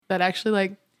that actually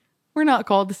like we're not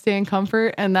called to stay in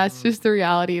comfort. And that's just the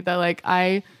reality that like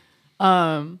like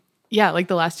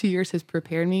the last 2 years has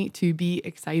prepared me to be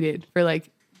excited for like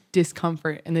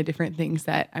discomfort and the different things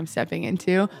that I'm stepping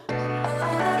into.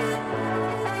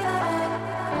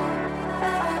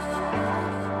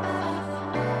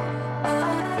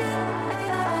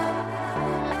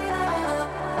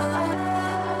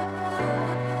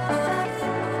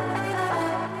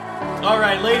 All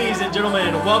right, ladies and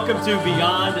gentlemen, welcome to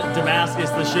Beyond Damascus,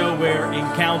 the show where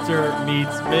encounter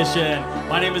meets mission.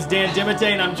 My name is Dan Dimite,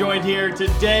 and I'm joined here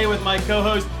today with my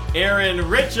co-host, Aaron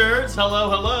Richards. Hello,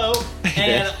 hello.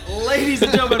 And ladies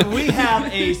and gentlemen, we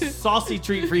have a saucy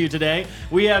treat for you today.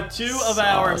 We have two of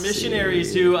our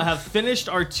missionaries who have finished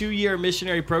our 2-year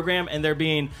missionary program, and they're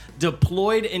being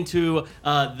deployed into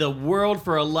the world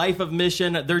for a life of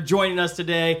mission. They're joining us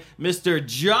today, Mr.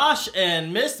 Josh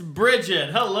and Miss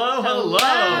Bridget. Hello, hello.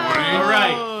 All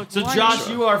right. So Josh,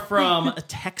 you are from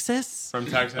Texas? From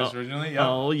Texas originally, yeah.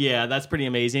 Oh, yeah. That's pretty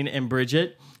amazing. And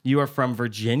Bridget, you are from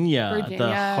Virginia.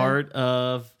 The heart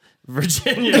of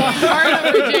Virginia. The heart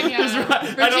of Virginia.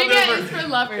 Right. Virginia is for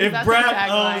lovers. If that's Brad, the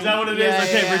tagline. is that what it is?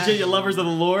 Okay, Virginia, lovers of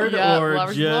the Lord, or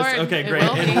lovers just of the Lord. okay, It great.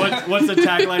 will be. And what's the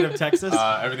tagline of Texas?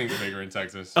 Everything's bigger in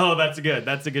Texas. Oh, that's good.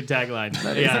 That's a good tagline.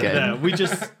 That is good. We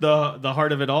just the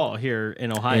heart of it all here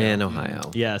in Ohio. In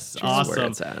Ohio. Yes, Which is awesome. where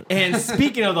it's at. And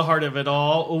speaking of the heart of it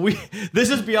all,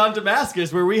 this is Beyond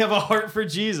Damascus, where we have a heart for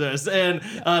Jesus, and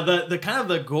the kind of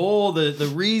the goal,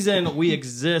 the reason we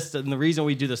exist, and the reason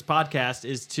we do this podcast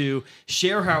is to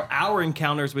share how our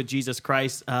encounters with Jesus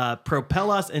Christ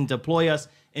propel us and deploy us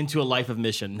into a life of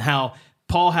mission. How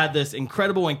Paul had this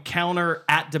incredible encounter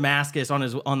at Damascus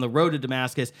on the road to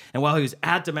Damascus. And while he was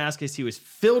at Damascus, he was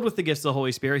filled with the gifts of the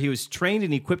Holy Spirit. He was trained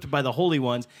and equipped by the holy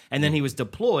ones. And then he was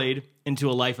deployed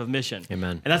into a life of mission.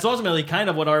 Amen. And that's ultimately kind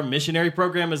of what our missionary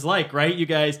program is like, right? You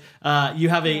guys, you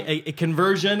have a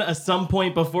conversion at some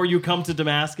point before you come to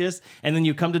Damascus. And then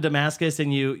you come to Damascus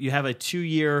and you have a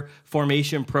 2-year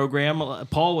formation program.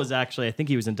 Paul was actually, I think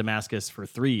he was in Damascus for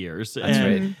 3 years.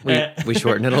 That's right. We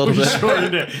shortened it a little bit.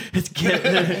 Shortened it.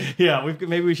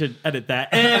 Maybe we should edit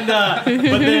that. And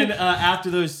but then after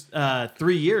those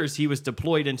 3 years, he was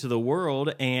deployed into the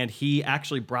world, and he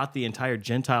actually brought the entire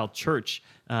Gentile church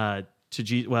not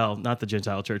the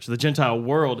Gentile church, the Gentile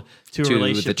world to a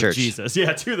relationship with Jesus.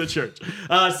 Yeah, to the church.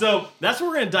 So that's what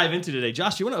we're going to dive into today.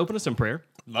 Josh, you want to open us in prayer?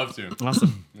 Love to.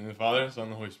 Awesome. In the Father, Son,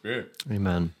 and the Holy Spirit.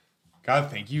 Amen.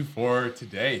 God, thank you for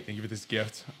today. Thank you for this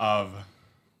gift of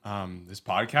this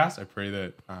podcast. I pray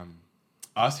that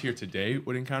us here today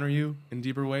would encounter you in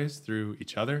deeper ways through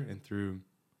each other and through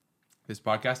this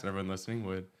podcast, and everyone listening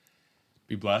would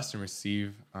be blessed and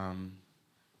receive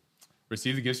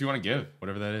the gifts you want to give,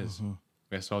 whatever that is. Mm-hmm.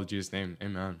 We ask all in Jesus' name.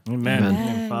 Amen. Amen.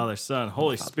 Amen. Father, Son,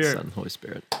 Holy Spirit. Son, Holy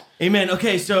Spirit. Amen.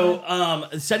 Okay, so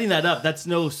setting that up, that's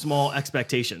no small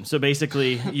expectation. So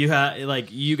basically, you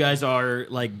guys are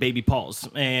like baby Pauls,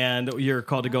 and you're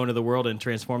called to go into the world and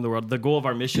transform the world. The goal of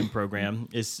our mission program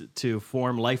is to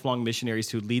form lifelong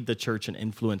missionaries who lead the church and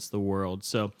influence the world.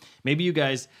 So maybe you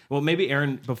guys, maybe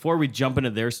Aaron, before we jump into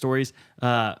their stories,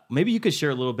 maybe you could share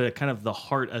a little bit of kind of the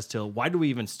heart as to why do we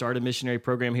even start a missionary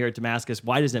program here at Damascus?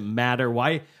 Why does it matter?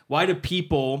 Why do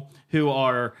people who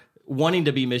are wanting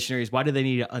to be missionaries, why do they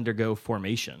need to undergo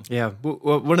formation? Yeah,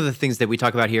 well, one of the things that we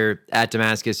talk about here at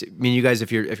Damascus, I mean, you guys,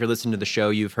 if you're listening to the show,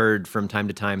 you've heard from time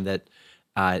to time that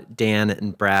Dan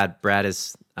and Brad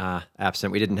is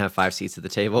absent. We didn't have 5 seats at the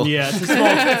table. Yeah,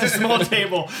 it's a small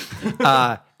table.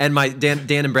 And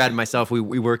Dan and Brad and myself, we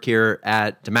work here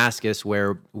at Damascus,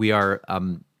 where we are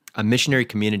a missionary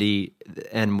community,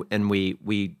 and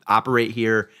we operate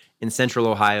here in Central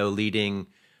Ohio, leading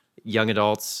young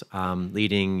adults,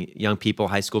 leading young people,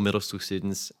 high school, middle school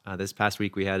students. This past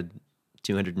week, we had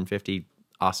 250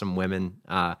 awesome women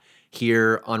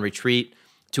here on retreat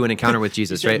to an encounter with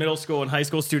Jesus, right? Middle school and high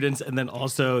school students, and then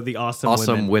also the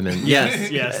awesome women. Yes.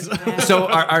 Yes. So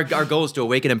our goal is to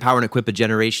awaken, empower, and equip a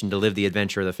generation to live the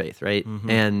adventure of the faith, right? Mm-hmm.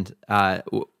 And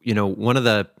one of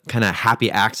the kind of happy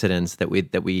accidents that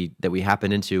we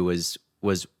happened into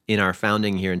was in our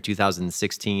founding here in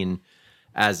 2016.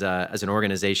 As an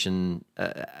organization,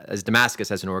 as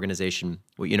Damascus as an organization,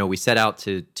 we set out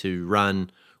to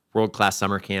run world-class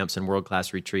summer camps and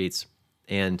world-class retreats.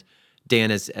 And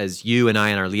Dan, as you and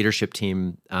I and our leadership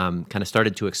team kind of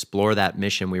started to explore that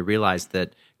mission, we realized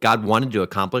that God wanted to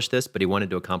accomplish this, but He wanted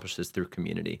to accomplish this through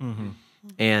community. Mm-hmm.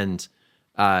 And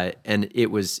it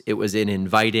was in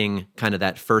inviting kind of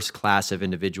that first class of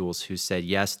individuals who said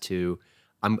yes to,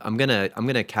 I'm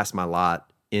gonna cast my lot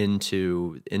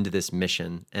into this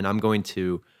mission, and I'm going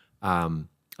to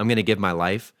give my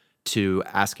life to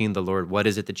asking the Lord, what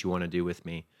is it that you want to do with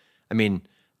me? I mean,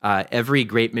 every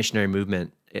great missionary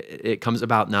movement, it comes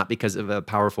about not because of a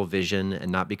powerful vision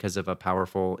and not because of a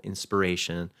powerful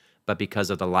inspiration, but because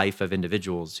of the life of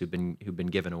individuals who've been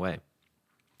given away.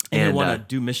 And you want to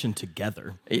do mission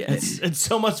together. Yeah. It's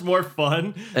so much more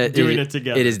fun doing it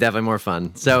together. It is definitely more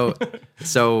fun. So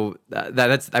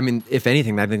that's, I mean, if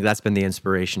anything, I think that's been the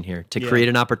inspiration here, to create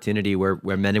an opportunity where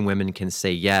men and women can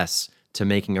say yes to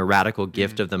making a radical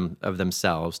gift of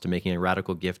themselves, to making a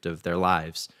radical gift of their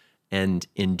lives, and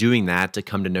in doing that, to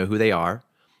come to know who they are,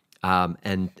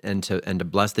 and to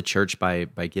bless the church by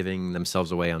giving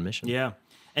themselves away on mission. Yeah.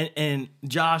 And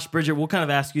Josh, Bridget, we'll kind of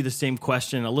ask you the same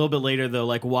question a little bit later, though.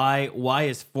 Like, why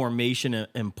is formation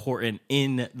important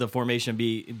in the formation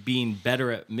being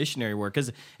better at missionary work?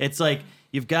 Because it's like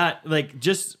you've got, like,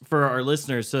 just for our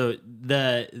listeners, so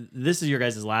this is your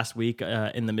guys' last week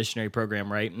in the missionary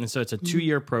program, right? And so it's a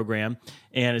 2-year program,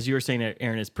 and as you were saying,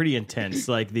 Aaron, it's pretty intense.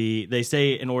 Like they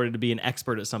say, in order to be an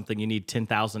expert at something, you need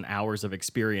 10,000 hours of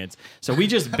experience. So we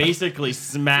just basically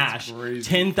smashed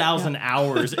 10,000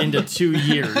 hours into 2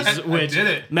 years, which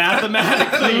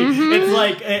mathematically,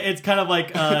 it's kind of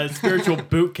like a spiritual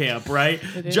boot camp, right?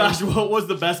 Josh, what was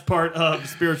the best part of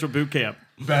spiritual boot camp?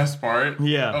 Best part?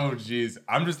 Yeah. Oh, geez.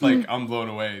 I'm just like, I'm blown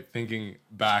away thinking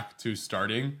back to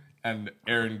starting and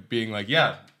Aaron being like,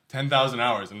 yeah, 10,000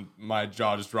 hours, and my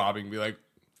jaw just dropping, be like,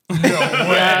 no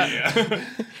way.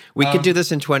 We could do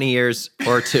this in 20 years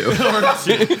or 2.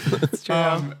 That's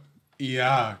true.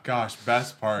 Yeah, gosh,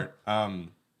 best part.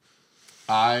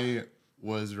 I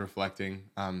was reflecting,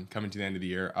 coming to the end of the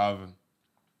year, of,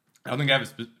 I don't think I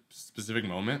have a specific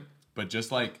moment, but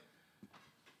just like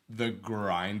the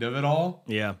grind of it all.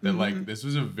 Yeah. That like, this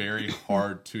was a very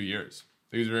hard 2 years.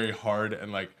 It was very hard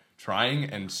and like trying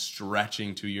and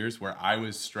stretching 2 years where I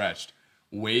was stretched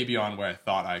way beyond where I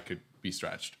thought I could be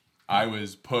stretched. I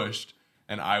was pushed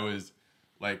and I was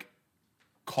like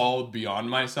called beyond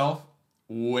myself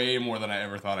way more than I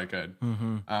ever thought I could.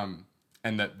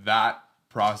 And that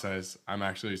process, I'm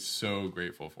actually so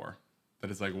grateful for. That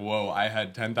it's like, whoa, I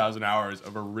had 10,000 hours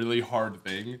of a really hard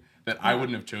thing that I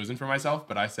wouldn't have chosen for myself,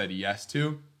 but I said yes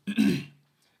to. And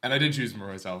I did choose for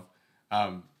myself.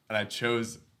 And I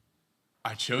chose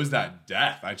that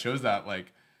death. I chose that,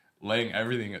 like, laying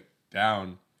everything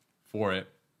down for it.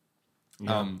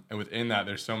 Yeah. And within that,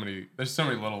 there's so many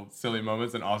little silly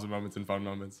moments and awesome moments and fun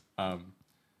moments.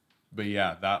 But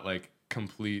yeah, that like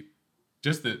complete,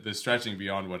 just the stretching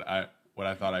beyond what I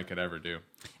thought I could ever do.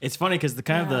 It's funny because the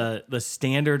kind of the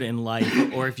standard in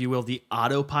life, or if you will, the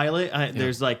autopilot.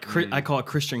 There's like I call it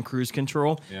Christian cruise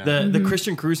control. Yeah. The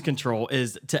Christian cruise control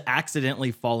is to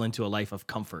accidentally fall into a life of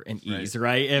comfort and ease,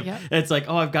 right? It's like,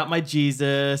 oh, I've got my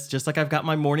Jesus, just like I've got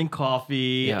my morning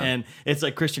coffee, and it's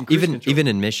like Christian cruise control. Even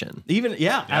in mission,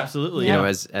 absolutely. You know,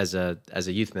 as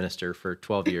a youth minister for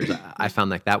 12 years, I found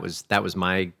like that was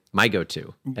my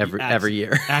go-to every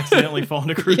year. Accidentally fall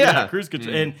into cruise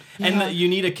control, and you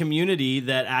need a community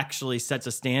that actually sets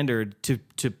a standard to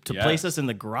place us in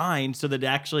the grind, so that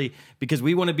actually, because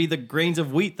we want to be the grains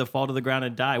of wheat that fall to the ground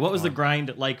and die. What was the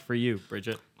grind like for you,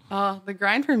 Bridget? The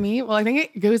grind for me, well, I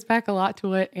think it goes back a lot to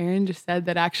what Aaron just said,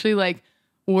 that actually like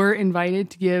we're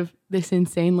invited to give this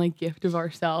insane like gift of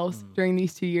ourselves during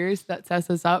these 2 years that sets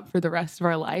us up for the rest of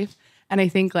our life. And I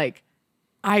think like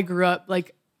I grew up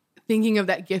like thinking of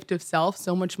that gift of self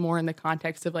so much more in the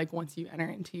context of like once you enter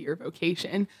into your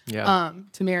vocation, to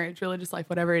marriage, religious life,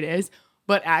 whatever it is.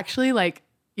 But actually like,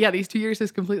 these 2 years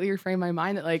has completely reframed my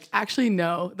mind that like, actually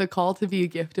no, the call to be a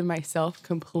gift of myself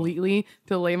completely,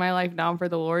 to lay my life down for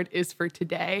the Lord, is for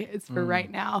today. It's for right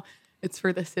now. It's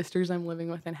for the sisters I'm living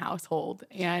with in household.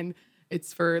 And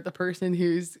it's for the person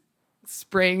who's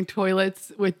spraying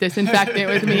toilets with disinfectant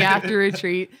with me after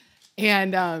retreat.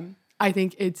 And I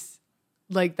think it's,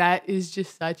 like that is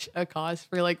just such a cause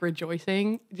for like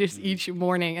rejoicing just each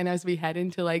morning. And as we head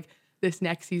into like this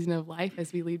next season of life,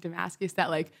 as we leave Damascus, that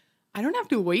like, I don't have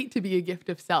to wait to be a gift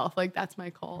of self. Like that's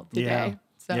my call today.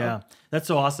 So that's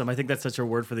so awesome. I think that's such a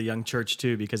word for the young church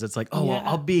too, because it's like, well,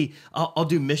 I'll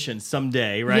do missions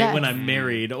someday, right? Yes. When I'm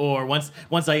married, or once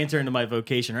I enter into my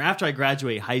vocation, or after I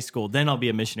graduate high school, then I'll be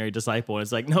a missionary disciple. And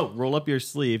it's like, no, roll up your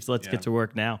sleeves. Let's get to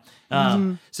work now.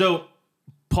 So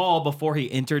Paul, before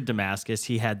he entered Damascus,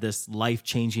 he had this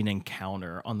life-changing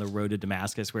encounter on the road to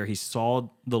Damascus where he saw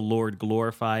the Lord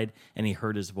glorified and he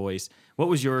heard his voice. What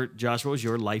was your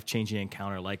life-changing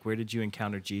encounter like? Where did you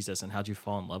encounter Jesus, and how did you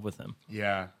fall in love with him?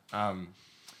 Yeah.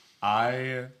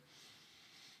 I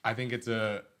think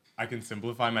I can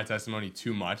simplify my testimony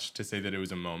too much to say that it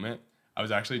was a moment. I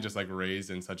was actually just like raised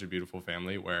in such a beautiful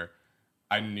family where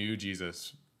I knew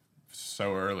Jesus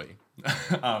so early.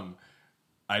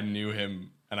 I knew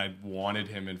him and I wanted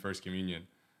him in First Communion.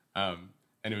 And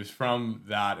it was from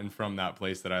that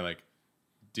place that I like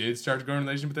did start to grow in a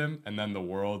relationship with him, and then the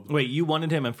world. Wait, you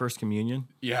wanted him in First Communion?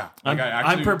 Yeah.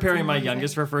 I'm preparing my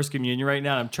youngest for First Communion right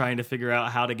now. I'm trying to figure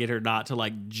out how to get her not to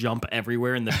like jump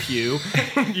everywhere in the pew.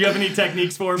 You have any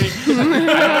techniques for me?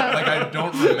 I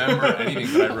don't remember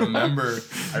anything, but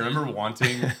I remember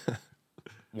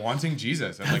wanting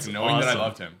Jesus and like knowing that I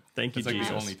loved him. Thank you, That's like Jesus.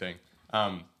 the only thing.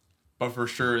 But for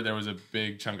sure, there was a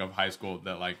big chunk of high school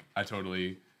that like I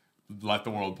totally let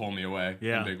the world pull me away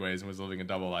in big ways and was living a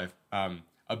double life.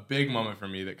 A big moment for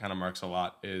me that kind of marks a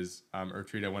lot is a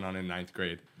retreat I went on in 9th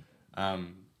grade.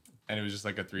 And it was just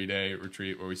like a 3-day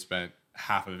retreat where we spent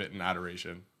half of it in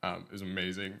adoration. It was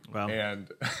amazing. Wow.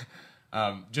 And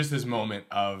just this moment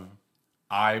of,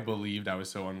 I believed I was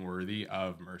so unworthy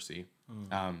of mercy.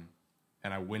 And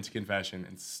I went to confession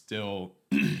and still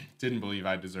didn't believe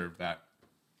I deserved that.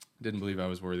 Didn't believe I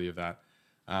was worthy of that.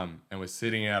 And was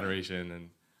sitting in adoration.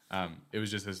 And it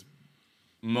was just this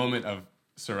moment of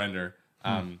surrender.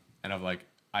 And of like,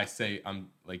 I'm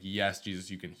like, yes,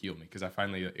 Jesus, you can heal me. Cause I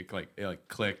finally, it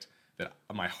clicked that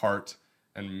my heart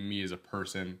and me as a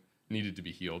person needed to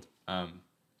be healed. And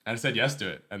I said yes to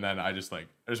it. And then I just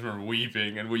remember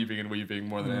weeping and weeping and weeping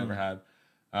more than I ever had.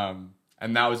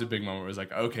 And that was a big moment where it was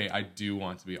like, okay, I do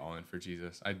want to be all in for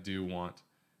Jesus. I do want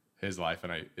his life.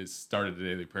 And it started a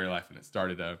daily prayer life, and it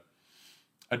started a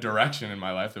direction in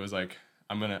my life that was like,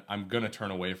 I'm gonna turn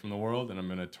away from the world, and I'm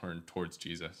gonna turn towards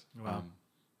Jesus. Wow.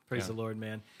 Praise the Lord,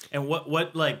 man. And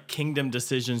what like kingdom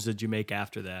decisions did you make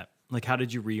after that? Like, how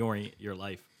did you reorient your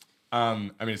life?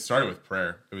 It started with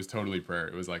prayer. It was totally prayer.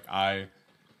 It was like, I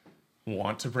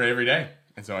want to pray every day.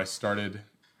 And so I started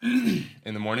in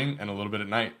the morning and a little bit at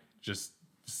night, just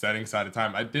setting aside a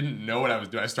time. I didn't know what I was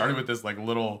doing. I started with this like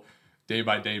little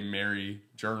day-by-day Mary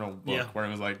journal book where it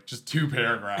was like just 2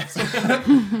 paragraphs.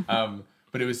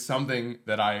 But it was something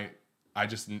that I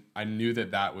knew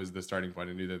that was the starting point.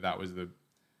 I knew that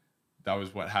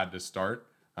was what had to start.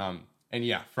 And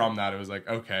yeah, from that, it was like,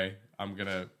 okay, I'm going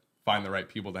to find the right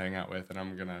people to hang out with, and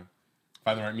I'm going to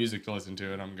find the right music to listen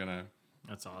to, and I'm going to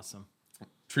That's awesome.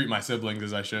 treat my siblings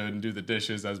as I should and do the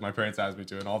dishes as my parents asked me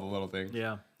to and all the little things.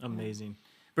 Yeah, amazing.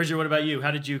 Bridget, what about you?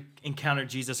 How did you encounter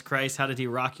Jesus Christ? How did he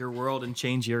rock your world and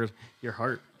change your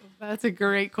heart? That's a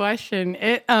great question.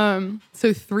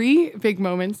 So 3 big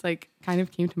moments like kind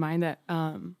of came to mind that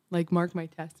like mark my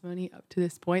testimony up to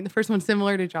this point. The first one's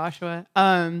similar to Joshua.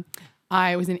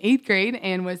 I was in 8th grade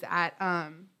and was at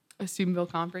a Steubenville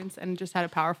conference and just had a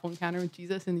powerful encounter with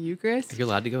Jesus in the Eucharist. You're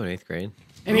allowed to go in 8th grade.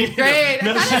 In 8th grade,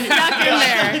 I kind of snuck in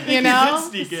there, you know?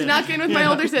 Snuck in with my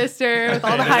older sister, with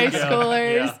all the high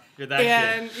schoolers. Yeah. You're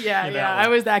that kid. I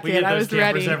was that kid. I was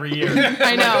ready. Every year.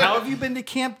 I know. How have you been to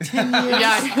camp 10 years?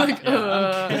 Yeah, you're like,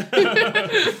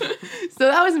 So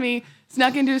that was me.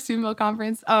 Snuck into a Steubenville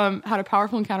conference, had a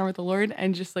powerful encounter with the Lord,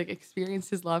 and just like experienced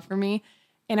his love for me.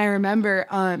 And I remember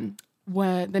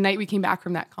when the night we came back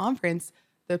from that conference,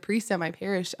 the priest at my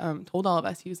parish told all of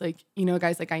us, he was like, you know,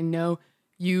 guys, like I know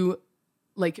you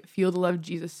like feel the love of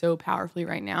Jesus so powerfully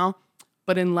right now,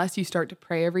 but unless you start to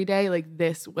pray every day, like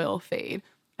this will fade.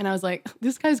 And I was like,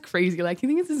 this guy's crazy. Like, you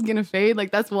think this is going to fade?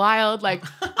 Like, that's wild. Like,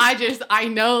 I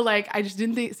know, like, I just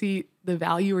didn't see the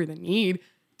value or the need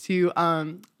to,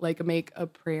 like, make a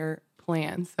prayer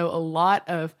plan. So a lot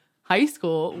of high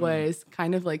school was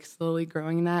kind of, like, slowly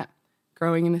growing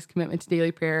in this commitment to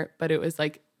daily prayer. But it was,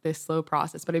 like, this slow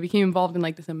process. But I became involved in,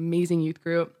 like, this amazing youth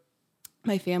group.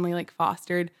 My family, like,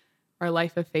 fostered our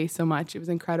life of faith so much. It was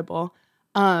incredible.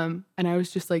 And I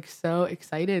was just, like, so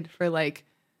excited for, like,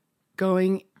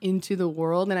 going into the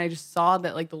world, and I just saw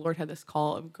that like the Lord had this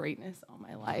call of greatness on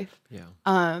my life. Yeah.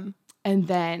 And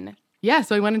then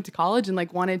so I went into college and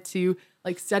like wanted to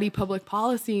like study public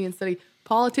policy and study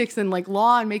politics and like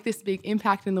law and make this big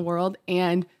impact in the world,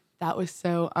 and that was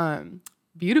so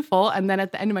beautiful. And then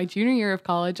at the end of my junior year of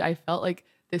college, I felt like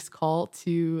this call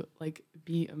to like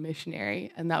be a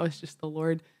missionary, and that was just the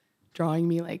Lord drawing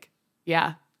me like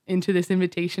into this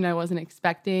invitation I wasn't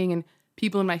expecting. And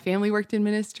people in my family worked in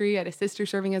ministry. I had a sister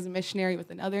serving as a missionary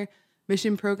with another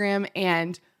mission program.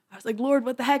 And I was like, Lord,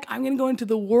 what the heck? I'm going to go into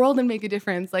the world and make a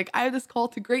difference. Like, I have this call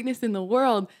to greatness in the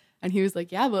world. And he was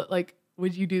like, yeah, but like,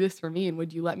 would you do this for me? And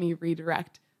would you let me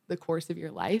redirect the course of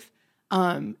your life?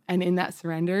 And in that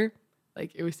surrender,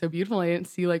 like, it was so beautiful. I didn't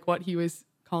see like what he was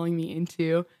calling me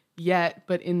into yet,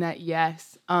 but in that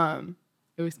yes,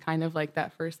 it was kind of like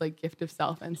that first like gift of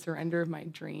self and surrender of my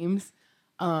dreams.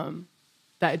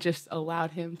 That just allowed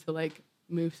him to like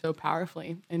move so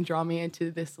powerfully and draw me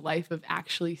into this life of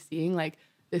actually seeing like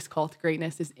this call to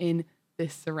greatness is in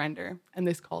this surrender and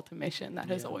this call to mission that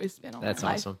has always been on That's my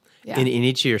life. awesome. Yeah. In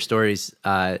each of your stories,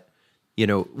 what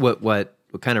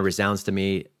kind of resounds to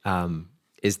me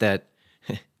is that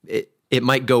it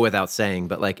might go without saying,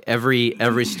 but like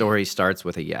every story starts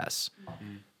with a yes,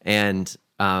 and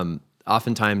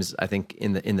oftentimes I think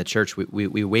in the church we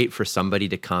wait for somebody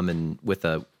to come and with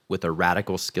a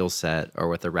radical skill set or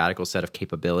with a radical set of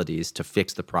capabilities to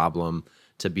fix the problem,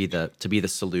 to be the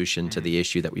solution to the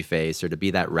issue that we face, or to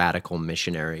be that radical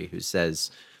missionary who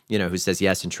says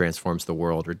yes and transforms the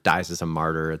world, or dies as a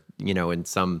martyr, in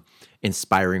some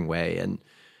inspiring way. And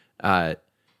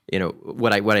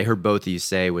what I heard both of you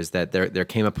say was that there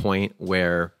came a point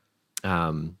where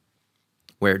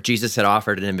Jesus had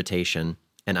offered an invitation,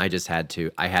 and I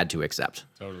had to accept.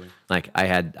 Totally. Like I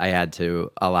had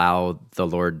to allow the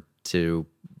Lord to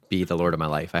be the Lord of my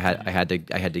life. I had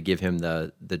to give him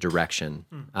the direction.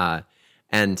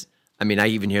 And I mean, I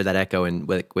even hear that echo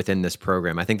within this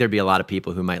program. I think there'd be a lot of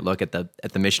people who might look at the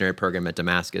missionary program at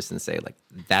Damascus and say, like,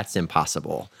 that's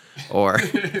impossible, or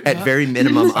at very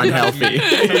minimum unhealthy.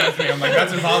 I'm like,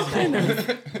 that's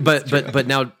impossible. but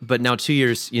now 2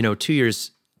 years,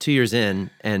 2 years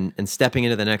in and stepping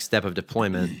into the next step of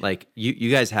deployment, like you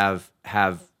guys have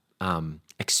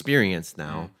experience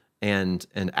now and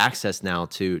access now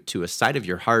to a side of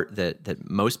your heart that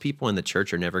most people in the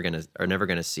church are never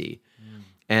gonna see.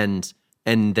 And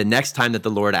the next time that the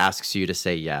Lord asks you to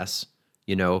say yes,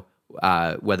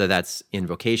 whether that's in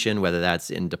vocation, whether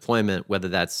that's in deployment, whether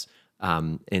that's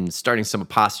in starting some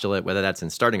apostolate, whether that's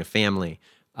in starting a family,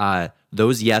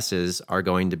 those yeses are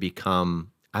going to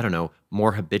become, I don't know,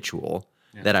 more habitual.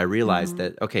 That I realized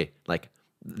that, okay, like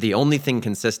the only thing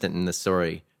consistent in this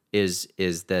story is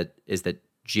that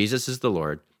Jesus is the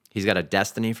Lord. He's got a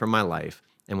destiny for my life.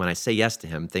 And when I say yes to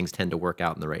him, things tend to work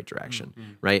out in the right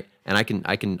direction, right? And I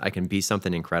can be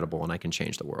something incredible, and I can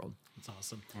change the world. That's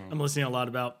awesome. I'm listening a lot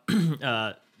about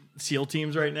SEAL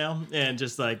teams right now, and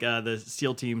just like the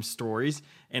SEAL team stories.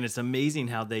 And it's amazing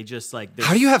how they just like.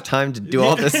 How do you have time to do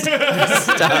all this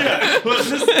stuff? Well,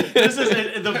 this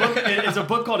is the book. It's a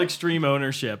book called Extreme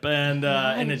Ownership, and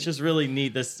it's just really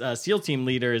neat. This SEAL team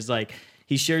leader is like.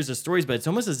 He shares the stories, but it's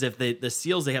almost as if the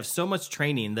SEALs, they have so much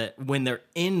training that when they're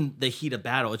in the heat of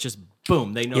battle, it's just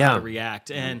boom, they know how to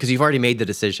react. And because you've already made the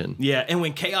decision. Yeah, and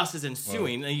when chaos is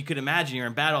ensuing, and you could imagine you're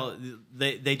in battle,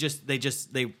 they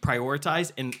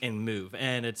prioritize and move.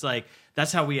 And it's like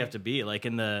that's how we have to be, like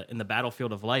in the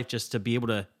battlefield of life, just to be able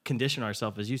to condition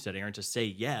ourselves, as you said, Aaron, to say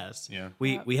yes. Yeah.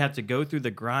 We have to go through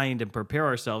the grind and prepare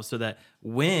ourselves so that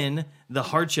when the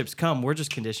hardships come, we're just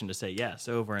conditioned to say yes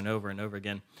over and over and over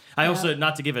again. I also,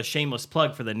 not to give a shameless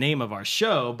plug for the name of our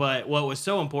show, but what was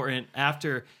so important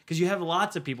after, because you have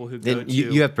lots of people who go to...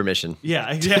 You have permission.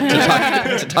 Yeah,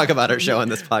 exactly. to talk about our show on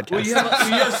this podcast. Well, you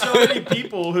have so many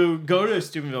people who go to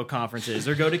Steubenville conferences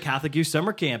or go to Catholic Youth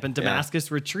Summer Camp and Damascus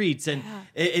retreats, and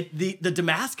the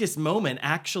Damascus moment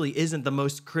actually isn't the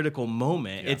most critical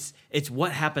moment. Yeah. It's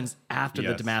what happens after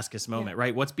the Damascus moment,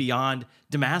 right? What's beyond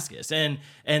Damascus, and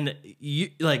you,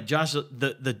 like Josh,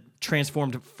 the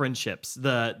transformed friendships,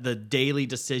 the daily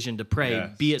decision to pray,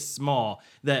 be it small.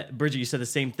 That Bridget, you said the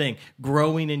same thing.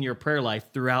 Growing in your prayer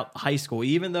life throughout high school,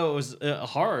 even though it was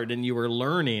hard and you were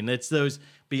learning. It's those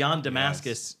beyond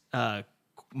Damascus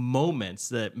moments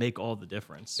that make all the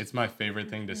difference. It's my favorite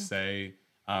thing to say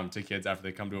to kids after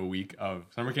they come to a week of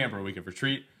summer camp or a week of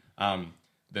retreat.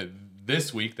 That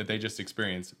this week that they just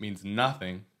experienced means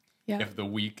nothing if the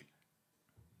week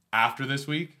after this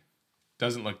week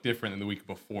doesn't look different than the week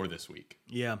before this week.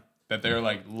 Yeah. That their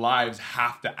like lives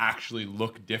have to actually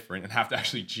look different and have to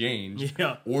actually change.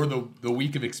 Yeah. Or the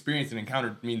week of experience and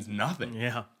encounter means nothing.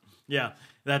 Yeah. Yeah.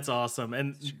 That's awesome.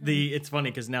 And it's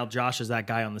funny because now Josh is that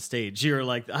guy on the stage. You're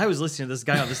like, I was listening to this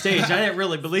guy on the stage. I didn't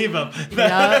really believe him.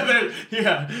 But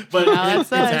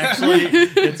it's actually,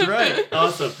 it's right.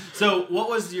 Awesome. So what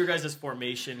was your guys'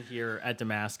 formation here at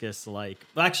Damascus like?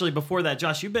 Well, actually, before that,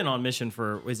 Josh, you've been on mission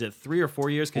for, is it 3 or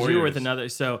 4 years? Because you were with another.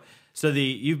 So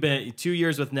you've been 2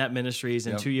 years with Net Ministries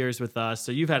and 2 years with us.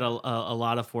 So you've had a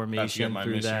lot of formation my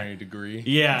through missionary that. degree.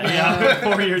 Yeah,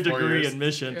 4-year degree in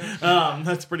mission.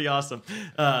 That's pretty awesome.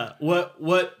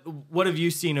 What have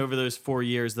you seen over those 4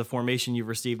 years? The formation you've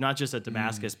received, not just at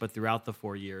Damascus, but throughout the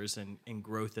 4 years, and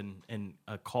growth and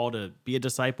a call to be a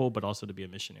disciple, but also to be a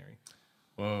missionary.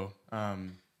 Whoa,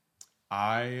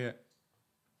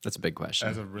 That's a big question.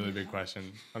 That's a really big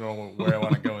question. I don't know where I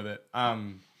want to go with it.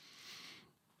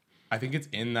 I think it's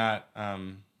in that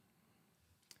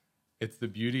it's the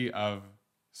beauty of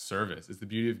service. It's the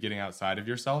beauty of getting outside of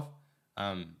yourself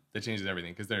that changes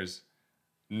everything. Because there's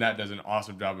Net does an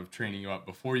awesome job of training you up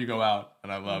before you go out.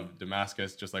 And I love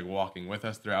Damascus just like walking with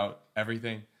us throughout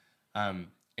everything. And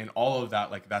all of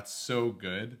that, like that's so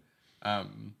good.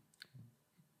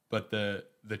 But the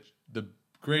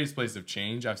greatest place of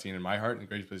change I've seen in my heart and the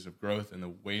greatest place of growth and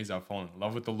the ways I've fallen in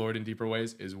love with the Lord in deeper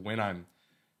ways is when I'm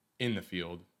in the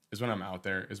field, is when I'm out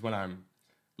there, is when I'm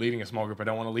leading a small group I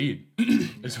don't want to lead,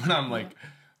 is when I'm like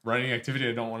running activity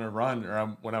I don't want to run,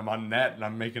 or when I'm on net and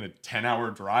I'm making a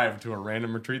 10-hour drive to a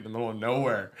random retreat in the middle of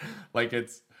nowhere. Like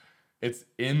it's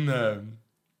in the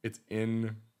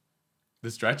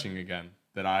stretching again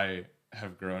that I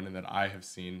have grown and that I have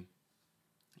seen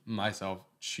myself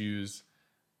choose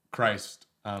Christ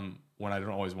when I don't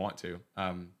always want to.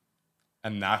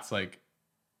 And that's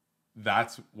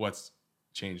what's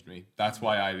changed me. That's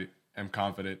why I am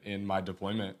confident in my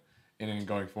deployment and in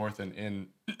going forth and in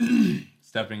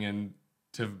stepping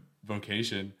into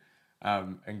vocation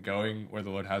and going where the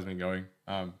Lord has been going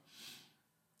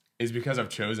is because I've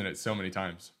chosen it so many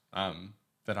times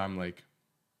that I'm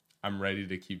ready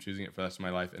to keep choosing it for the rest of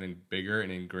my life and in bigger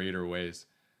and in greater ways,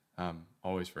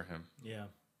 always for Him. Yeah,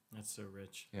 that's so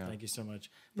rich. Yeah. Thank you so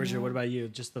much. Bridget, what about you?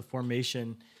 Just the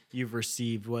formation you've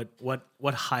received,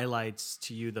 what highlights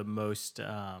to you the most,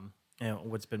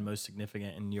 what's been most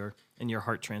significant in your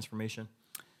heart transformation?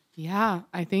 Yeah,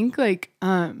 I think like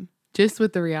just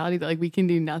with the reality that like we can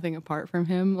do nothing apart from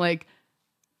Him, like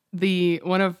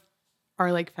one of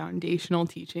our like foundational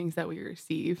teachings that we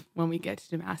receive when we get to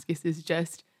Damascus is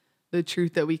just the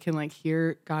truth that we can like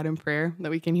hear God in prayer, that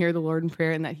we can hear the Lord in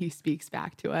prayer, and that He speaks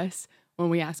back to us when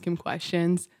we ask Him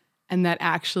questions, and that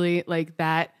actually like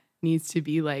that needs to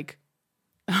be like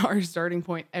our starting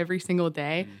point every single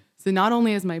day. So not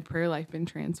only has my prayer life been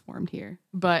transformed here,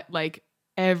 but like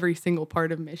every single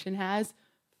part of mission has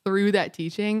through that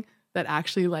teaching, that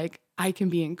actually like I can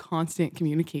be in constant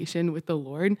communication with the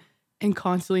Lord and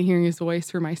constantly hearing His voice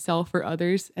for myself, for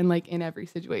others, and like in every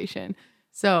situation.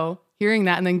 So hearing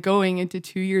that and then going into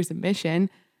 2 years of mission,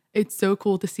 it's so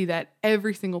cool to see that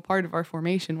every single part of our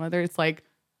formation, whether it's like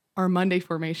our Monday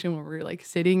formation where we're like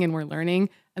sitting and we're learning,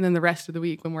 and then the rest of the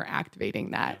week when we're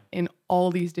activating that in all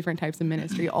these different types of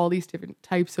ministry, all these different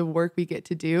types of work we get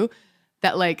to do,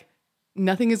 that like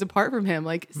nothing is apart from Him.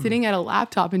 Like sitting at a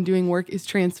laptop and doing work is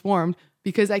transformed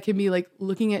because I can be like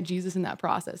looking at Jesus in that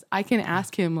process. I can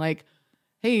ask Him like,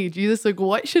 hey, Jesus, like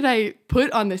what should I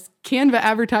put on this Canva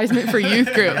advertisement for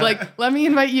youth group? Like, let me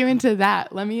invite you into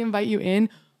that. Let me invite you in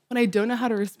when I don't know how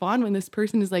to respond when this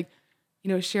person is like,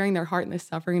 sharing their heart and this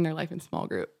suffering in their life in small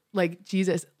group. Like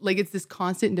Jesus, like it's this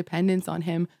constant dependence on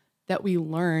Him that we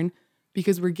learn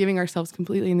because we're giving ourselves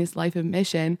completely in this life of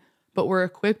mission, but we're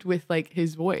equipped with like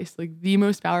His voice. Like the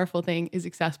most powerful thing is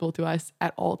accessible to us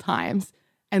at all times.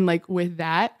 And like with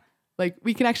that, like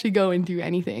we can actually go and do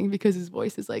anything because His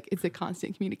voice is like, it's a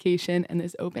constant communication and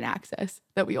this open access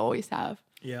that we always have.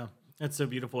 Yeah, that's so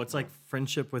beautiful. It's like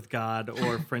friendship with God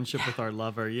or friendship with our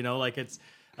lover, like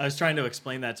I was trying to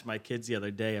explain that to my kids the other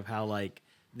day of how like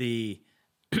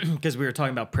because we were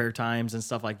talking about prayer times and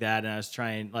stuff like that. And I was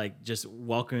trying like just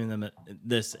welcoming them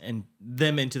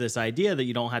into this idea that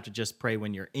you don't have to just pray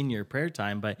when you're in your prayer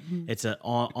time, but it's an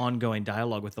ongoing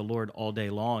dialogue with the Lord all day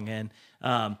long. And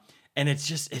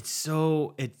it's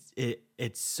so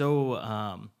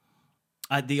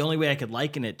the only way I could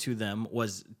liken it to them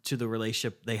was to the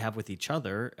relationship they have with each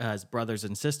other as brothers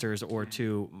and sisters, or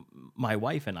to my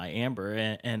wife and I, Amber,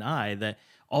 and I, that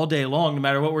all day long, no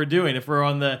matter what we're doing, if we're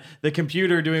on the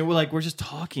computer doing, we're just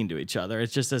talking to each other.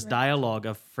 It's just this dialogue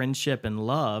of friendship and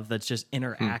love that's just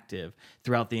interactive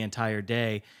throughout the entire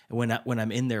day. When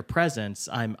I'm in their presence,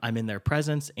 I'm in their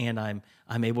presence, and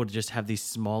I'm able to just have these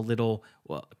small little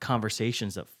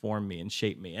conversations that form me and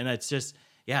shape me. And it's just,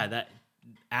 that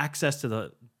access to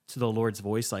the Lord's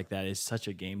voice like that is such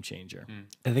a game changer.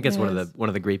 I think it's one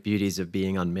of the great beauties of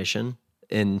being on mission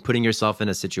and putting yourself in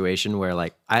a situation where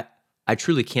like I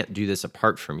truly can't do this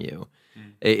apart from you.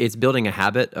 It's building a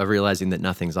habit of realizing that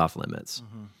nothing's off limits.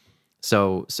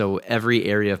 So every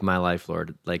area of my life,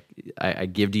 Lord, like I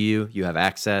give to you, you have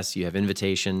access, you have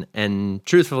invitation, and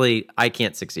truthfully, I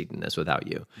can't succeed in this without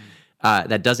you.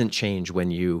 That doesn't change when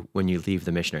you leave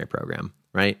the missionary program,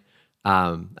 right?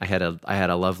 I had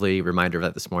a lovely reminder of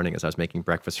that this morning as I was making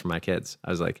breakfast for my kids. I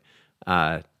was like,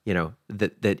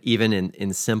 that even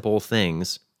in simple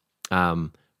things,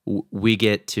 we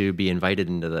get to be invited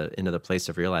into the place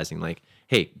of realizing like,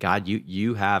 hey, God,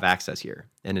 you have access here.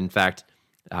 And in fact,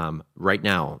 right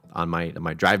now on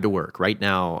my drive to work, right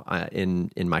now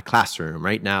in my classroom,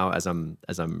 right now as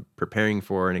I'm preparing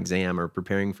for an exam or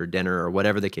preparing for dinner or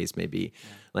whatever the case may be,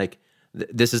 like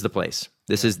this is the place.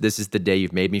 This is the day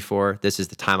you've made me for. This is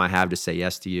the time I have to say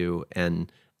yes to you.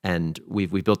 And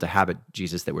we've built a habit,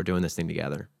 Jesus, that we're doing this thing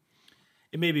together.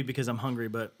 It may be because I'm hungry,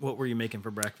 but what were you making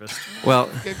for breakfast? Well,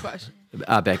 Good question.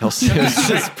 bagels.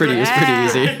 It's pretty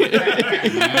easy.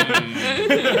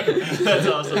 That's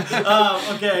awesome.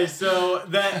 Okay, so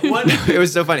that one. It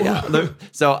was so funny.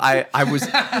 So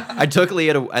I took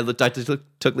Leah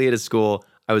took Leah to school.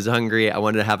 I was hungry. I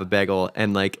wanted to have a bagel,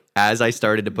 and like as I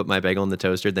started to put my bagel in the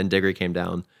toaster, then Diggory came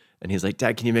down. And he's like,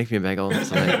 Dad, can you make me a bagel?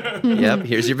 So I'm like, yep,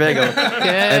 here's your bagel.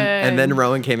 And then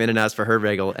Rowan came in and asked for her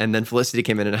bagel. And then Felicity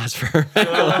came in and asked for her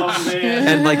bagel. Oh, man.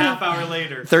 And like half hour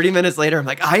later. 30 minutes later, I'm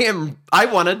like, I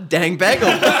want a dang bagel.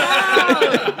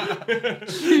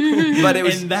 But it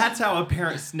was, and that's how a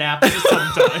parent snaps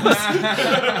sometimes.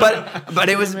 but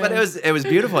it was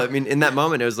beautiful. I mean, in that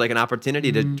moment, it was like an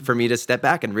opportunity for me to step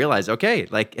back and realize, okay,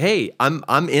 like, hey,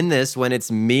 I'm in this when it's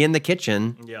me in the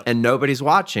kitchen and nobody's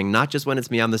watching, not just when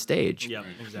it's me on the stage. Yeah,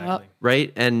 exactly.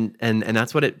 Right, and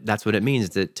that's what it means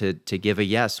to give a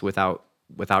yes without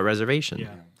reservation.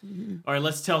 Yeah. All right,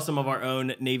 let's tell some of our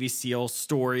own Navy SEAL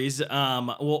stories.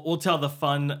 We'll tell the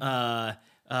fun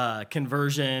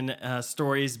conversion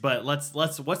stories, but let's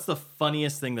what's the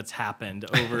funniest thing that's happened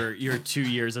over your 2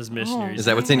 years as missionaries? Is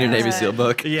that what's in your Navy SEAL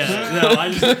book? Yeah, no,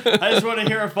 I just want to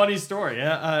hear a funny story.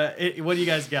 What do you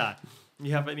guys got?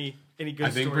 You have any good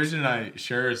I think stories? Bridget and I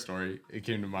share a story. It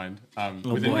came to mind.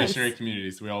 Within missionary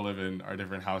communities, we all live in our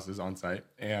different houses on site.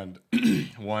 And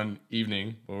one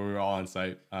evening when we were all on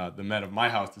site, the men of my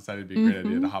house decided it'd be a great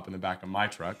idea to hop in the back of my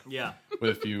truck with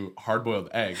a few hard-boiled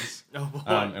eggs. Oh, boy.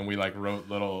 And we like wrote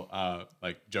little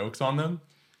like jokes on them.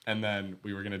 And then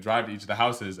we were going to drive to each of the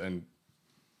houses, and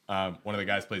one of the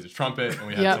guys plays a trumpet, and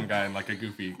we had some guy in like a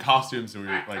goofy costume. So we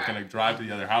were like going to drive to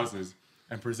the other houses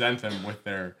and present them with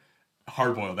their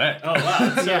hard-boiled egg. Oh wow,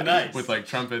 that's so nice. With like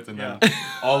trumpets, and then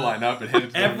all line up and hit it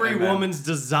to them, Every and then- woman's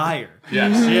desire.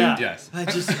 Yes. Yeah. Yes. I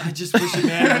just wish a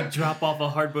man would drop off a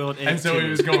hard-boiled egg. And so too. it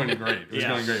was going great. It was Yeah.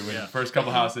 going great. We had the first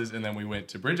couple houses, and then we went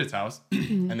to Bridget's house,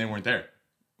 and they weren't there.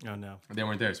 Oh no. They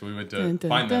weren't there. So we went to Dun, dun,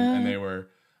 find them, dun. and they were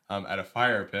at a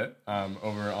fire pit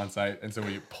over on site. And so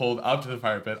we pulled up to the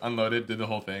fire pit, unloaded, did the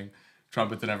whole thing,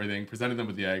 trumpets and everything, presented them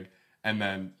with the egg, and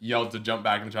then yelled to jump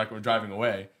back in the truck. And we're driving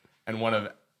away, and one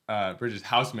of Bridget's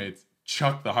housemates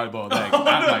chucked the hard-boiled egg at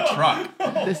my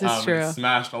truck. This is true. It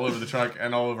smashed all over the truck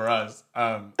and all over us.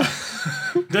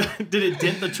 Did it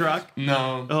dent the truck?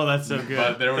 No. Oh, that's so good.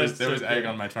 But there was That's so egg good.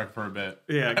 on my truck for a bit.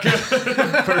 Yeah. Good.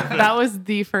 That was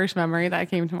the first memory that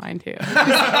came to mind too.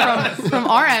 From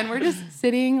our end, we're just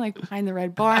sitting like behind the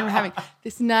red barn. We're having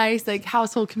this nice like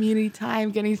household community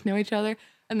time, getting to know each other.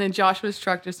 And then Joshua's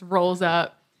truck just rolls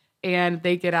up, and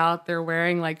they get out. They're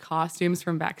wearing like costumes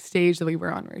from backstage that we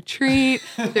were on retreat.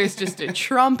 There's just a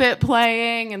trumpet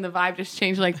playing, and the vibe just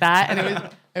changed like that.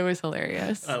 And it was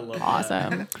hilarious. I love that.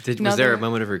 awesome. Was there a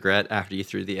moment of regret after you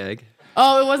threw the egg?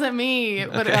 Oh, it wasn't me,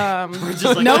 but just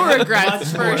like, no much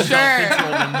regrets more for sure.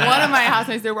 self-control than that. One of my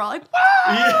housemates, they were all like,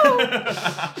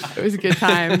 "Wow!" It was a good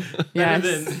time. Yes,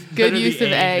 good Better use the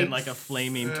of egg eggs. than like a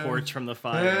flaming torch from the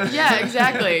fire. Yeah,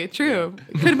 exactly. True.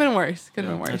 Could have been worse. Could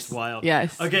have been worse. That's wild.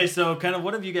 Yes. Okay, so kind of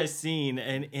what have you guys seen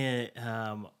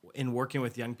in working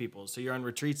with young people? So you're on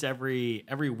retreats every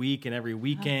week and every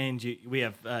weekend.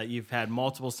 You've had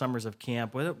multiple summers of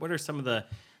camp. What are some of the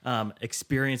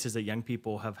experiences that young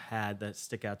people have had that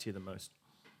stick out to you the most?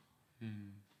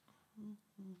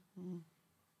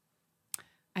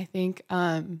 I think,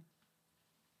 I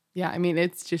mean,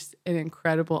 it's just an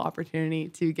incredible opportunity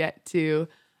to get to,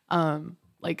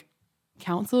 like,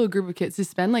 counsel a group of kids, to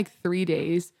spend like 3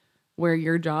 days where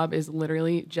your job is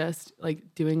literally just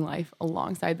like doing life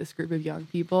alongside this group of young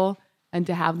people, and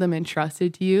to have them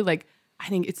entrusted to you. Like, I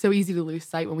think it's so easy to lose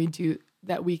sight when we do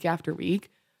that week after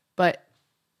week, but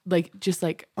like, just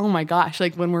like, oh my gosh,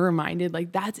 like when we're reminded,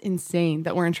 like, that's insane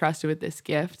that we're entrusted with this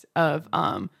gift of,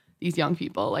 these young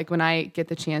people. Like, when I get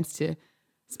the chance to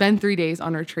spend 3 days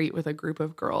on retreat with a group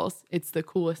of girls, it's the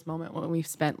coolest moment when we've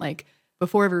spent like,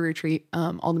 before every retreat,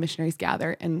 all the missionaries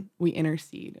gather and we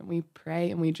intercede and we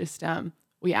pray and we just,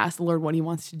 we ask the Lord what he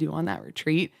wants to do on that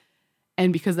retreat.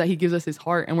 And because that he gives us his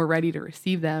heart and we're ready to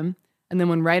receive them. And then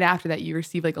when right after that, you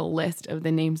receive like a list of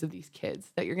the names of these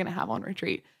kids that you're going to have on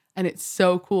retreat. And it's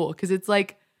so cool because it's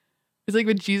like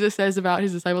what Jesus says about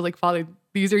his disciples, like, Father,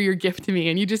 these are your gift to me.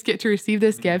 And you just get to receive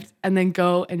this gift and then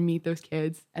go and meet those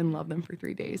kids and love them for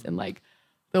 3 days. And like,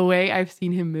 the way I've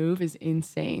seen him move is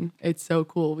insane. It's so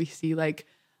cool. We see like,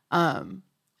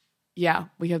 we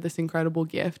have this incredible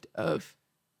gift of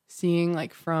seeing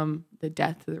like from the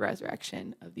death to the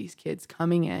resurrection of these kids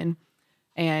coming in,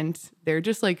 and they're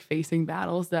just like facing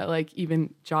battles that like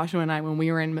even Joshua and I, when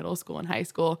we were in middle school and high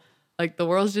school, like the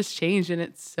world's just changed and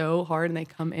it's so hard, and they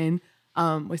come in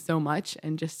with so much,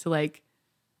 and just to like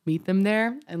meet them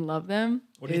there and love them.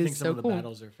 What do you think some so of the cool.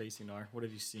 battles they're facing are? What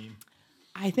have you seen?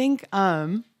 I think,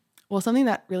 well, something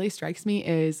that really strikes me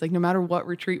is like, no matter what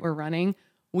retreat we're running,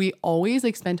 we always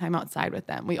like spend time outside with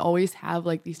them. We always have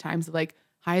like these times of like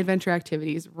high adventure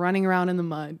activities, running around in the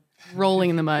mud, rolling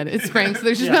in the mud. It's spring, so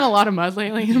there's just been a lot of mud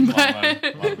lately. But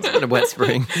It's been a wet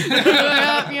spring.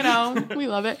 you know, we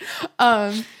love it.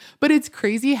 But it's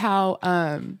crazy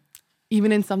how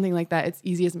even in something like that, it's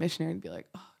easy as a missionary to be like,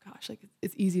 oh gosh, like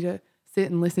it's easy to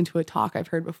sit and listen to a talk I've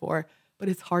heard before, but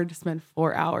it's hard to spend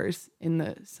 4 hours in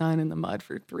the sun and the mud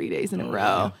for 3 days in a row.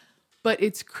 Yeah. But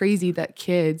it's crazy that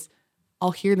kids,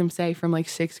 I'll hear them say from like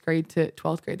 6th grade to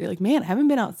 12th grade, they're like, man, I haven't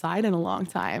been outside in a long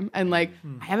time. And like,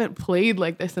 I haven't played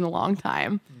like this in a long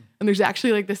time. And there's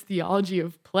actually like this theology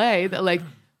of play that like,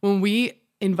 when we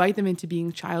invite them into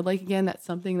being childlike again, that's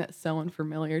something that's so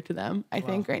unfamiliar to them, I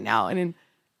think right now. And in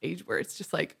age where it's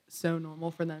just like so normal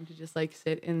for them to just like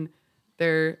sit in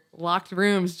their locked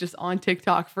rooms, just on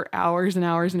TikTok for hours and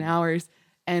hours and hours.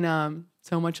 And,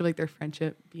 so much of like their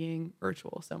friendship being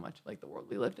virtual, so much of like the world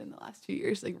we lived in the last 2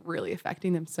 years, like really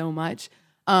affecting them so much.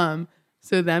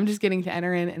 So them just getting to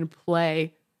enter in and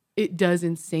play, it does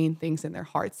insane things in their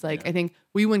hearts. Like I think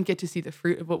we wouldn't get to see the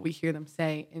fruit of what we hear them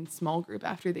say in small group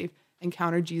after they've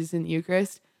encountered Jesus in the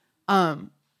Eucharist,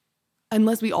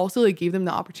 unless we also like gave them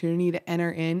the opportunity to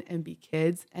enter in and be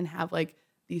kids and have like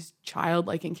these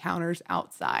childlike encounters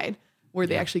outside where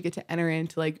they actually get to enter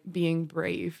into like being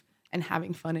brave and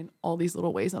having fun in all these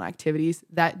little ways on activities.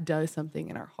 That does something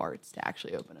in our hearts to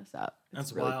actually open us up.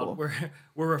 That's really wild. Cool.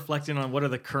 We're reflecting on what are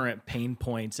the current pain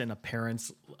points in a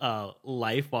parent's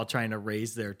life while trying to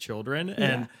raise their children. Yeah.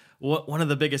 And one of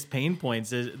the biggest pain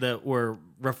points is that we're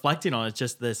reflecting on is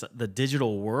just the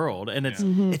digital world. And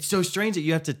it's so strange that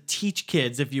you have to teach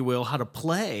kids, if you will, how to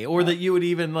play, or that you would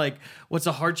even like, what's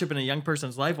a hardship in a young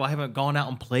person's life? Well, I haven't gone out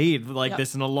and played like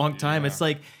this in a long time. It's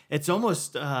like, it's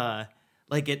almost,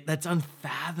 that's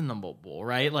unfathomable,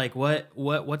 right? Like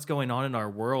what's going on in our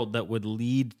world that would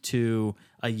lead to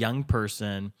a young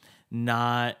person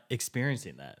not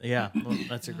experiencing that? Yeah, well,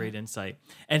 that's a great insight.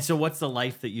 And so what's the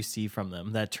life that you see from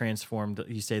them that transformed?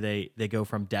 You say they go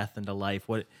from death into life.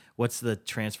 What's the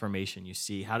transformation you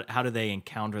see? How do they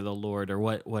encounter the Lord,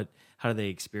 or how do they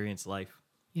experience life?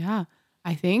 Yeah,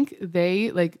 I think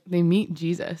they meet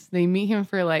Jesus. They meet him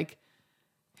for like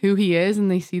who he is,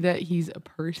 and they see that he's a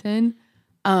person.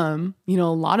 A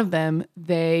lot of them,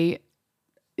 they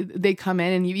come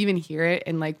in and you even hear it.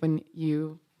 And like, when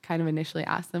you kind of initially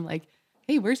ask them like,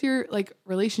 hey, where's your like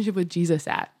relationship with Jesus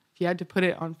at? If you had to put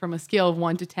it on from a scale of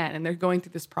 1 to 10, and they're going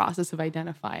through this process of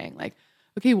identifying like,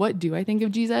 okay, what do I think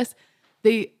of Jesus?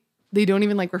 They don't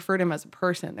even like refer to him as a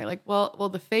person. They're like, well,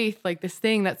 the faith, like this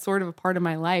thing that's sort of a part of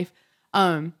my life.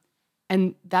 And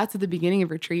that's at the beginning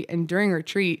of retreat. And during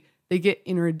retreat, they get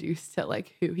introduced to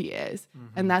like who he is. Mm-hmm.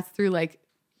 And that's through like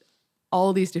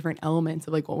all these different elements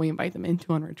of like what we invite them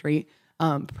into on retreat.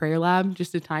 Prayer lab,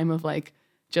 just a time of like,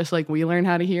 just like we learn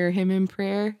how to hear him in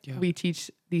prayer, we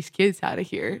teach these kids how to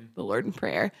hear the Lord in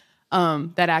prayer.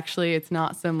 That actually it's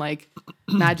not some like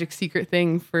magic secret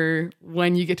thing for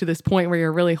when you get to this point where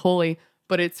you're really holy,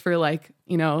 but it's for like,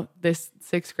 this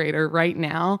 6th grader right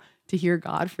now to hear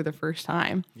God for the first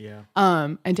time. Yeah.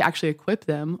 And to actually equip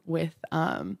them with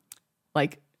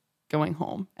like going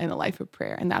home and a life of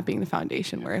prayer, and that being the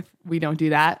foundation, where if we don't do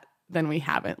that, then we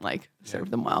haven't like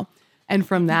served them well. And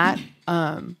from that,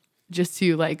 just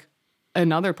to like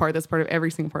another part that's part of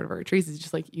every single part of our retreats is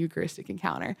just like Eucharistic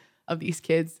encounter of these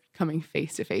kids coming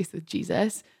face to face with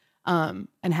Jesus, and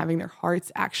having their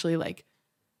hearts actually like,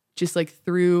 just like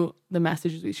through the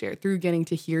messages we share, through getting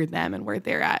to hear them and where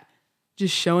they're at,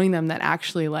 just showing them that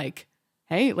actually like,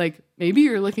 hey, like maybe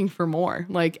you're looking for more,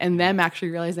 like, and them actually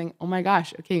realizing, oh my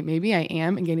gosh, okay, maybe I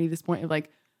am, and getting to this point of like,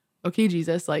 okay,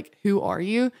 Jesus, like, who are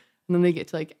you? And then they get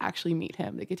to like actually meet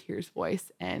him. They get to hear his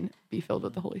voice and be filled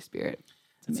with the Holy Spirit.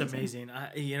 It's amazing.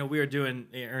 We were doing,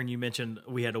 Aaron, you mentioned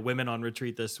we had a women on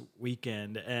retreat this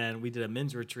weekend, and we did a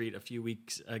men's retreat a few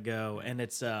weeks ago. And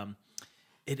it's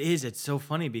so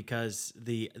funny because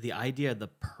the idea of the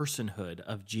personhood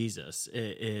of Jesus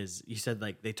is, you said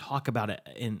like they talk about it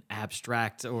in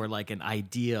abstract or like an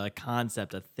idea, a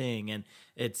concept, a thing. And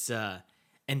it's,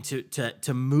 and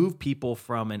to move people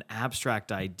from an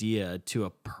abstract idea to a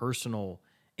personal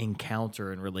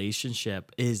encounter and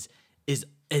relationship is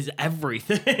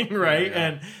everything, right?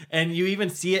 Yeah. And you even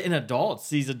see it in adults.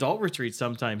 These adult retreats,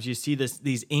 sometimes you see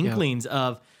these inklings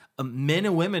of men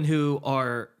and women who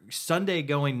are Sunday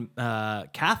going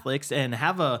Catholics and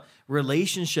have a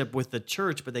relationship with the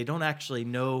church, but they don't actually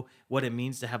know what it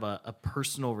means to have a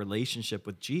personal relationship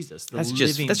with Jesus, the That's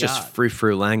living God. just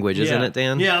frou-frou language, isn't it,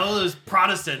 Dan? Yeah, all those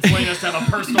Protestants wanting us to have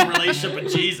a personal relationship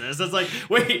with Jesus. It's like,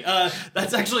 wait,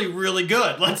 that's actually really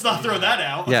good. Let's not throw that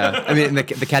out. Yeah, I mean, the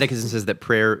Catechism says that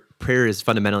prayer is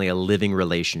fundamentally a living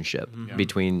relationship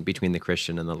between the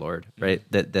Christian and the Lord, right?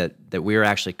 That we are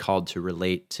actually called to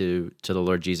relate to the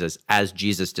Lord Jesus as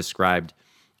Jesus described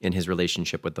in his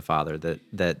relationship with the Father.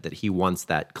 That he wants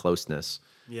that closeness.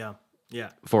 Yeah.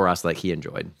 For us, like he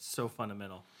enjoyed. So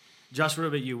fundamental. Josh, what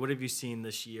about you? What have you seen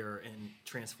this year in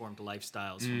transformed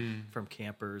lifestyles from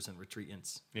campers and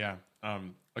retreatants? Yeah.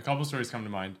 A couple stories come to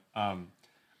mind.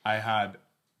 I had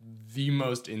the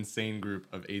most insane group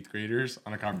of 8th graders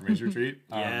on a confirmation retreat.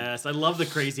 Yes, I love the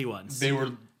crazy ones. They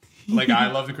were like,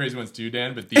 I love the crazy ones too,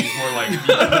 Dan, but these were like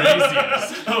the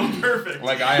craziest. Oh, perfect.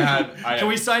 Like Can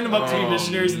we sign them up to be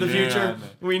missionaries in the future?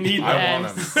 We need I them.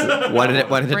 want them. One at a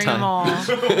Bring them time. all.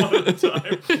 One at a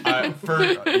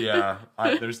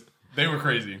time. They were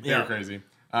crazy. They were crazy.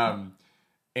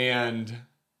 And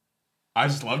I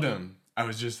just loved them. I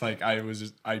was just like, I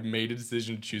made a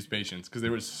decision to choose patience because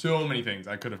there were so many things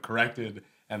I could have corrected,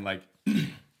 and like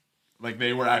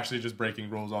they were actually just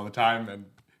breaking rules all the time and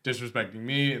disrespecting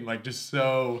me, and like just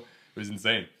so, it was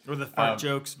insane. Were the fart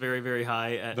jokes very, very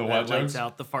high at The what Lights jokes?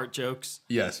 Out? The fart jokes?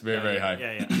 Yes, very high.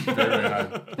 Yeah.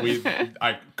 Very, very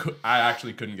high. I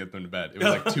actually couldn't get them to bed. It was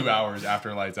like 2 hours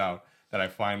after lights out that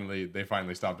they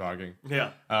finally stopped talking. Yeah.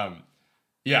 So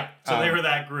they were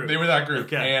that group. They were that group.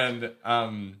 Okay. And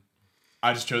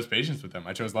I just chose patience with them.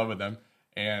 I chose love with them.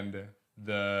 And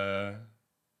the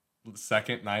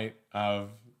second night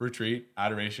of retreat,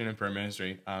 adoration, and prayer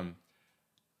ministry,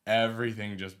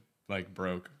 everything just like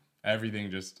broke. Everything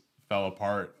just fell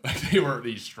apart. Like they were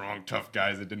these strong, tough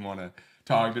guys that didn't want to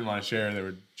talk, didn't want to share. They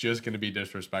were just going to be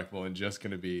disrespectful and just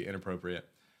going to be inappropriate.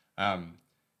 And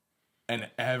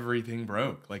everything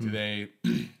broke. Like they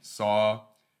saw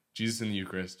Jesus in the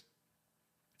Eucharist,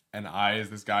 and I, as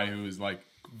this guy who was like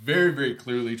very, very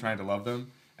clearly trying to love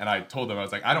them, and I told them, I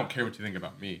was like, I don't care what you think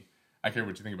about me. I care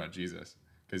what you think about Jesus,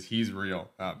 because he's real.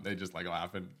 They just like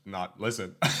laugh and not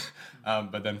listen.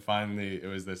 But then finally, it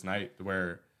was this night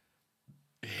where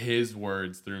his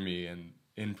words through me and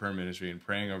in prayer ministry and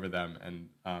praying over them, and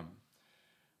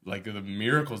like the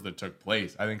miracles that took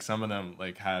place. I think some of them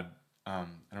like had I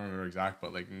don't remember exact,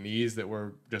 but like knees that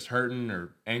were just hurting,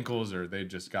 or ankles, or they'd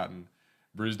just gotten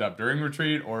bruised up during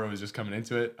retreat, or it was just coming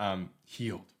into it,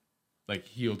 healed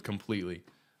completely.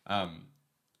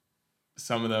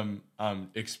 Some of them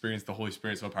experienced the Holy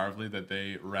Spirit so powerfully that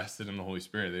they rested in the Holy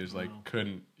Spirit. They just like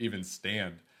couldn't even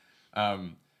stand.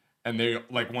 And they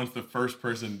like, once the first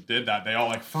person did that, they all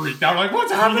like freaked out, like,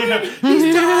 what's happening?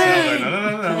 He's dying.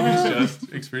 No. He's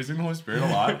just experiencing the Holy Spirit a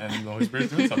lot, and the Holy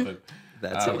Spirit's doing something.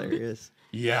 That's hilarious.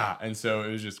 Yeah, and so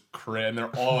it was just and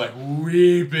they're all like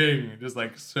weeping, just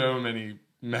like so many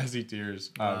messy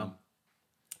tears.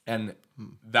 And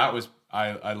that was,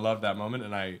 I loved that moment,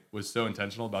 and I was so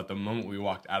intentional about the moment we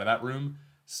walked out of that room,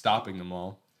 stopping them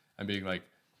all and being like,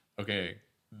 okay,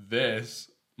 this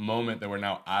moment that we're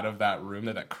now out of that room,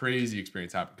 that crazy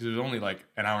experience happened, because it was only like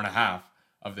an hour and a half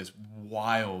of this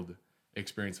wild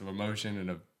experience of emotion and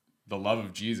of the love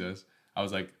of Jesus. I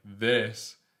was like,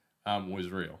 this was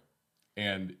real,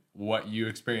 and what you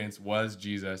experienced was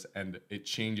Jesus, and it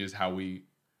changes how we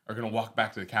are going to walk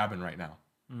back to the cabin right now.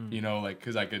 You know, like,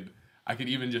 because I could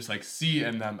even just like see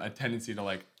in them a tendency to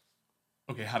like,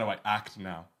 okay, how do I act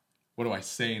now? What do I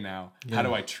say now? Yeah. How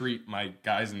do I treat my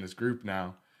guys in this group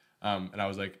now? And I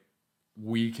was like,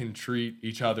 we can treat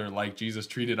each other like Jesus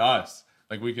treated us.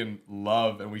 Like, we can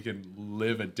love and we can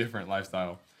live a different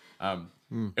lifestyle.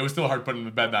 It was still hard putting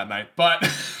them to bed that night, but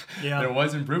there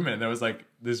was improvement. There was like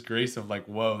this grace of like,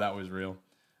 whoa, that was real.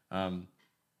 That's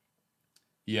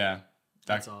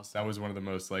awesome. That was one of the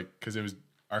most, like, because it was,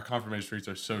 our confirmation retreats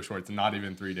are so short. It's not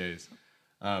even 3 days.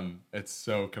 It's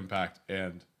so compact,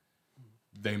 and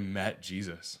they met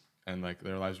Jesus, and like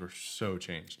their lives were so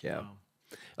changed. Yeah.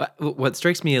 What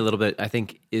strikes me a little bit, I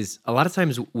think, is a lot of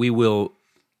times we'll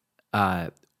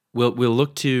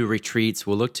look to retreats,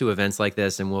 we'll look to events like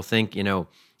this, and we'll think, you know,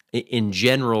 in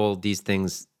general, these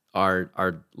things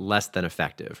are less than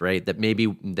effective, right? That maybe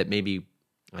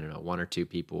I don't know, 1 or 2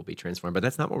 people will be transformed, but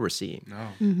that's not what we're seeing. No.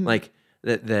 Mm-hmm. Like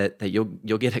that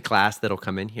you'll get a class that'll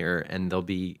come in here, and they'll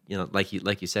be, you know, like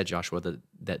you said, Joshua,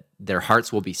 that their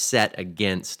hearts will be set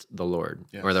against the Lord,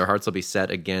 or their hearts will be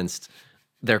set against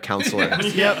their counselor.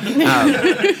 Yep.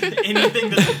 Anything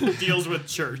that deals with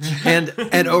church. And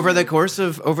over the course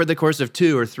of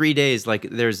 2 or 3 days, like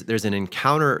there's an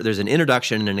encounter, there's an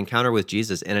introduction and an encounter with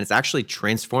Jesus, and it's actually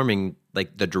transforming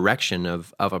like the direction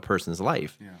of a person's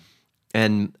life. Yeah.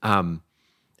 And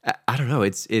I don't know,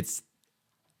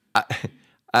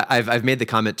 I've made the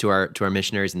comment to our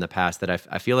missionaries in the past that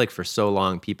I feel like for so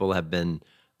long people have been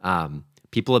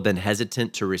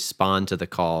hesitant to respond to the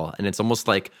call, and it's almost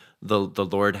like the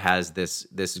Lord has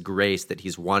this grace that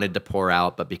He's wanted to pour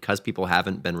out, but because people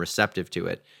haven't been receptive to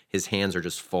it, His hands are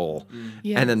just full.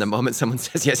 Yes. And then the moment someone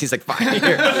says yes, He's like, "Fine,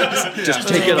 here, just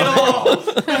take it all."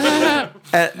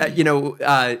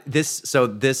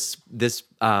 This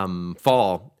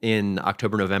fall in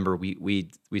October, November, we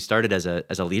started as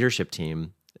a leadership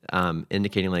team,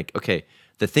 indicating like, okay,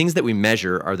 the things that we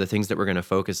measure are the things that we're going to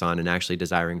focus on and actually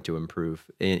desiring to improve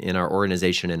in our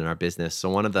organization and in our business. So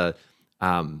one of the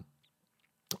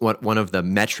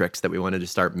metrics that we wanted to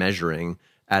start measuring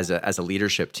as a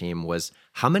leadership team was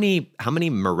how many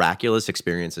miraculous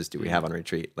experiences do we have on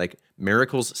retreat? Like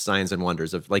miracles, signs, and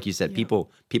wonders of, like you said, people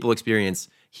experience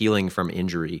healing from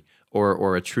injury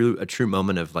or a true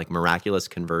moment of like miraculous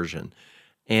conversion.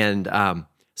 And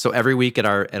so every week at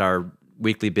our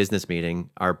weekly business meeting,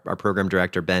 our program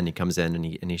director Ben, he comes in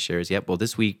and he shares, well,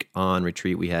 this week on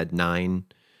retreat we had 9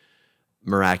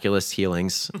 miraculous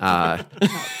healings. And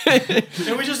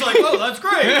we just like, oh, that's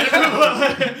great.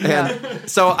 And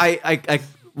so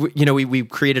we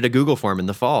created a Google form in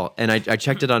the fall, and I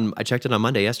checked it on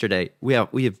Monday yesterday. We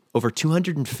have over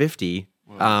 250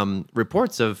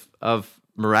 reports of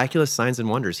miraculous signs and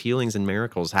wonders, healings and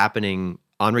miracles happening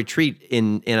on retreat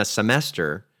in a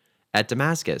semester at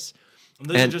Damascus. And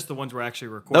those are just the ones we're actually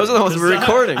recording. Those are the ones we're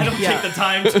recording. I don't take the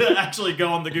time to actually go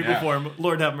on the Google form.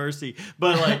 Lord have mercy.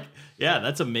 But like, yeah,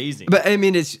 that's amazing. But I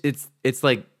mean, it's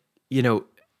like,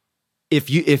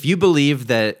 if you believe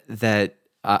that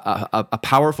a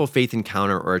powerful faith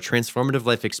encounter or a transformative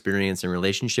life experience in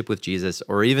relationship with Jesus,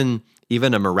 or even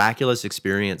a miraculous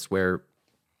experience where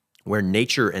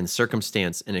nature and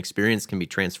circumstance and experience can be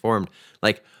transformed,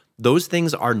 like those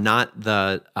things are not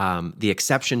the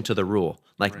exception to the rule.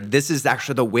 Like this is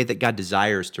actually the way that God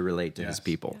desires to relate to His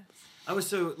people. I was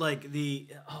so like the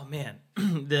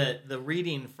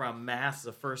reading from Mass,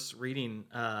 the first reading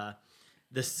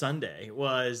this Sunday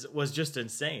was just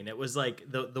insane. It was like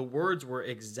the words were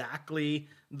exactly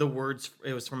the words.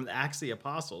 It was from the Acts of the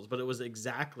Apostles, but it was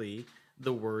exactly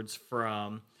the words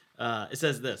from. It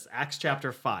says this, Acts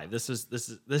chapter 5. This is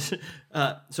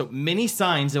so many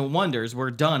signs and wonders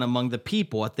were done among the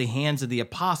people at the hands of the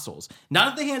apostles, not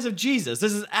at the hands of Jesus.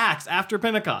 This is Acts after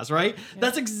Pentecost, right? Yeah.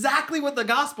 That's exactly what the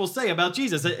Gospels say about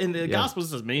Jesus. In the Gospels, it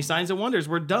says many signs and wonders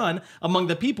were done among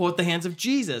the people at the hands of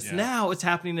Jesus. Yeah. Now it's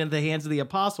happening in the hands of the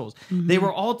apostles. Mm-hmm. They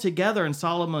were all together in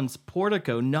Solomon's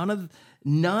portico. None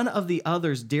of the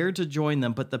others dared to join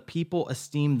them, but the people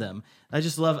esteemed them. I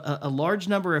just love a large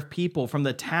number of people from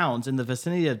the towns in the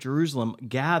vicinity of Jerusalem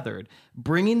gathered,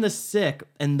 bringing the sick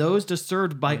and those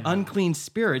disturbed by unclean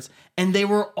spirits, and they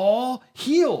were all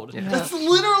healed. Yeah. That's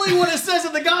literally what it says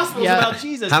in the Gospels about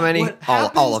Jesus. How many?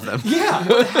 All of them. Yeah.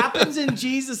 What happens in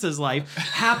Jesus' life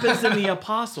happens in the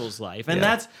apostles' life. And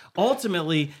that's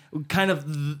ultimately kind of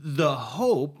the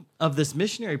hope of this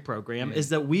missionary program is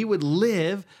that we would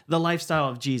live the lifestyle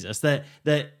of Jesus. That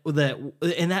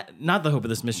not the hope of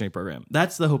this missionary program.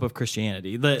 That's the hope of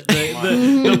Christianity.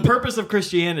 The purpose of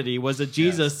Christianity was that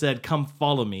Jesus said, "Come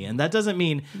follow me," and that doesn't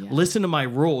mean listen to my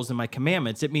rules and my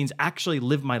commandments. It means actually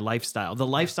live my lifestyle. The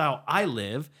lifestyle I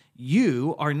live.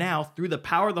 You are now, through the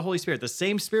power of the Holy Spirit, the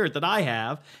same Spirit that I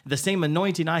have, the same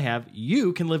anointing I have,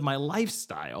 you can live my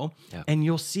lifestyle, and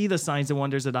you'll see the signs and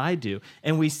wonders that I do.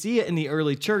 And we see it in the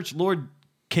early church. Lord,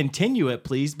 continue it,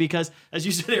 please, because, as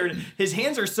you said, Aaron, His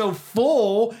hands are so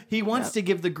full, He wants to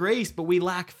give the grace, but we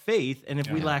lack faith, and if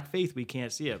we lack faith, we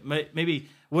can't see it. Maybe,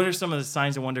 what are some of the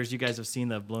signs and wonders you guys have seen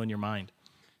that have blown your mind?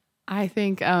 I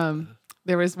think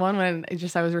there was one when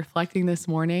I was reflecting this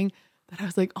morning, that I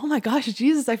was like, oh my gosh,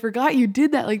 Jesus, I forgot you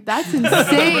did that. Like, that's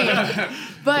insane.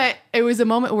 But it was a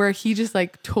moment where He just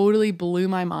like totally blew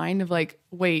my mind of like,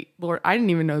 wait, Lord, I didn't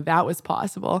even know that was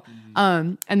possible.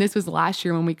 And this was last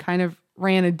year when we kind of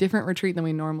ran a different retreat than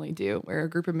we normally do, where a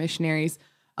group of missionaries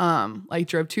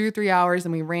drove 2 or 3 hours,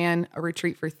 and we ran a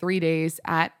retreat for 3 days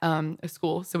at a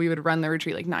school. So we would run the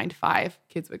retreat like 9 to 5.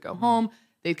 Kids would go home.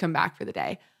 They'd come back for the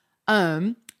day.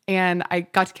 And I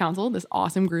got to counsel this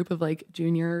awesome group of like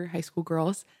junior high school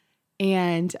girls.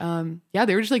 And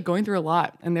they were just like going through a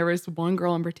lot. And there was one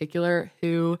girl in particular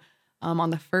who on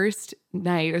the first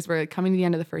night, as we're coming to the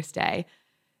end of the first day,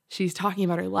 she's talking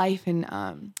about her life.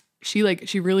 And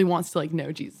she really wants to like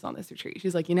know Jesus on this retreat.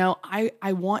 She's like,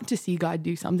 I want to see God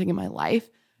do something in my life.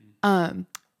 But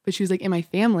she was like, in my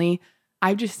family,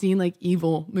 I've just seen like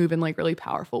evil move in like really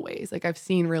powerful ways. Like I've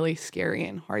seen really scary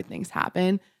and hard things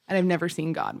happen, and I've never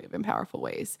seen God move in powerful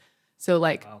ways. So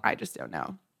like, I just don't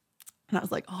know. And I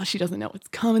was like, oh, she doesn't know what's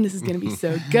coming. This is going to be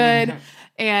so good.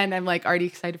 And I'm like already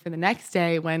excited for the next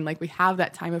day when like we have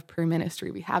that time of prayer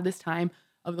ministry. We have this time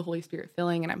of the Holy Spirit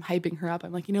filling, and I'm hyping her up.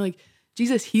 I'm like, like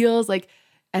Jesus heals, like,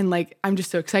 and like, I'm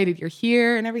just so excited you're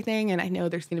here and everything. And I know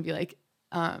there's going to be like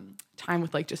time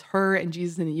with like just her and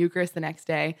Jesus in the Eucharist the next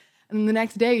day. And then the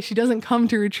next day she doesn't come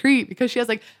to retreat because she has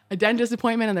like a dentist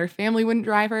appointment and their family wouldn't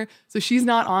drive her. So she's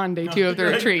not on day 2 of the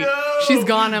retreat. No! She's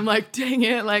gone. I'm like, dang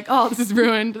it. Like, oh, this is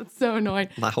ruined. It's so annoying.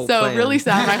 Really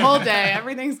sad. My whole day,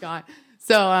 everything's gone.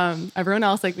 So everyone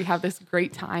else, like we have this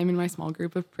great time in my small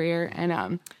group of prayer,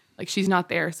 and like she's not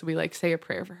there. So we like say a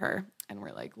prayer for her, and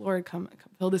we're like, Lord, come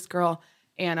fill this girl.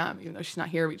 And even though she's not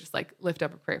here, we just like lift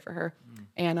up a prayer for her.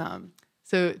 And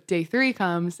so day 3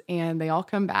 comes, and they all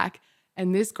come back.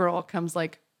 And this girl comes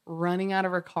like running out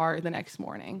of her car the next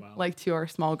morning, like to our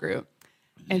small group.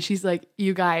 And she's like,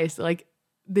 you guys, like,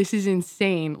 this is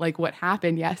insane. Like what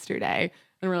happened yesterday?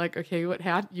 And we're like, okay, what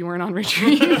happened? You weren't on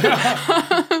retreat.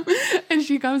 And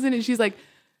she comes in and she's like,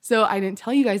 so I didn't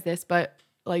tell you guys this, but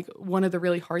like one of the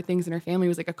really hard things in her family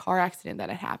was like a car accident that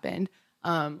had happened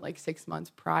like 6 months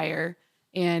prior.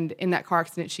 And in that car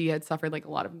accident, she had suffered like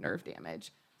a lot of nerve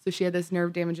damage. So she had this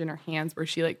nerve damage in her hands where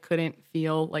she like couldn't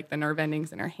feel like the nerve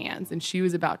endings in her hands. And she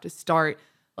was about to start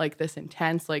like this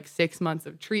intense like 6 months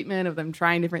of treatment of them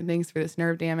trying different things for this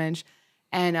nerve damage.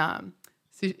 And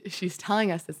so she's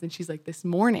telling us this, and she's like, this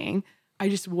morning I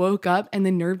just woke up and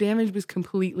the nerve damage was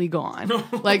completely gone.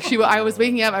 Like I was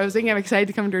waking up excited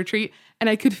to come to retreat, and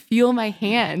I could feel my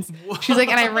hands. She's like,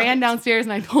 and I ran downstairs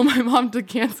and I told my mom to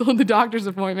cancel the doctor's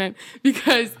appointment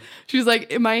because she was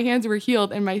like, my hands were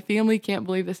healed and my family can't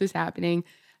believe this is happening.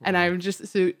 And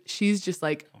so she's just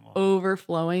like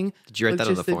overflowing. Did you write that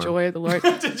on the form? The joy of the Lord.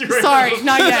 Sorry,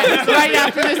 not yet. Right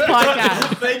after this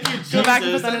podcast. Thank you, Jesus. Go back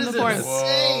and put that in the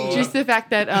form. Just the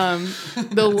fact that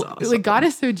like God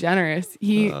is so generous.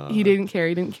 He didn't care.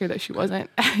 He didn't care that she wasn't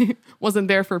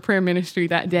there for prayer ministry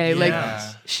that day. Like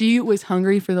she was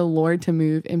hungry for the Lord to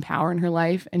move in power in her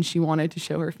life, and she wanted to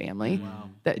show her family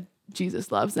that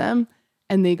Jesus loves them,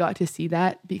 and they got to see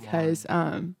that because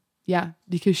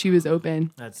because she was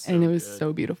open. And it was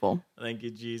so beautiful. Thank you,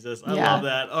 Jesus. I love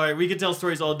that. All right, we could tell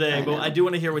stories all day, but I do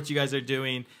want to hear what you guys are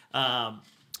doing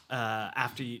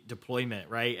after deployment,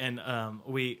 right? And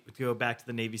we go back to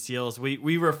the Navy SEALs.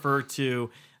 We refer to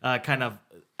kind of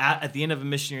at the end of a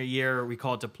missionary year, we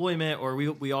call it deployment, or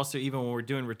we also, even when we're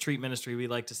doing retreat ministry, we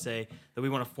like to say that we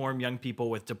want to form young people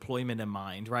with deployment in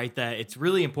mind, right? That it's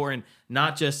really important,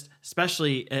 not just,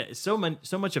 especially so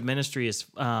much of ministry is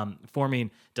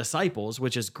forming disciples,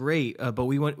 which is great, but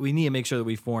we need to make sure that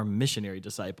we form missionary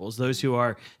disciples, those who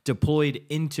are deployed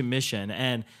into mission,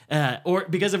 and or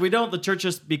because if we don't, the church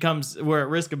just we're at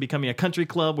risk of becoming a country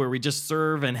club where we just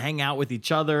serve and hang out with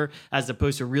each other as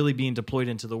opposed to really being deployed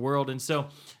into the world. And so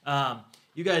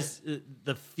you guys,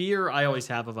 the fear I always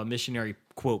have of a missionary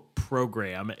quote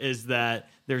program is that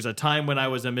there's a time when I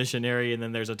was a missionary and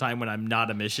then there's a time when I'm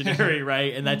not a missionary,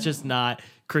 right? And that's just not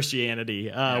Christianity.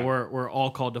 We're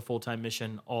all called to full-time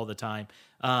mission all the time.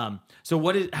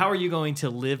 So how are you going to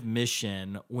live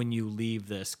mission when you leave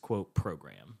this quote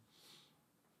program?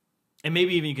 And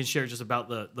maybe even you can share just about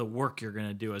the work you're going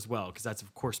to do as well, because that's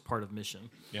of course part of mission.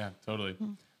 Yeah, totally.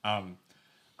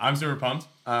 I'm super pumped.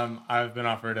 I've been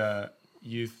offered a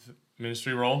youth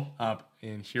ministry role up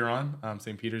in Huron,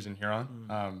 St. Peter's in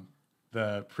Huron.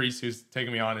 The priest who's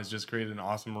taken me on has just created an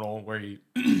awesome role where he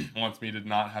wants me to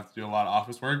not have to do a lot of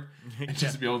office work and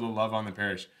just be able to love on the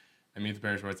parish and meet the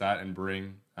parish where it's at and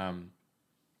bring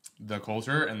the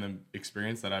culture and the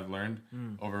experience that I've learned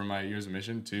over my years of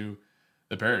mission to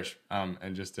the parish,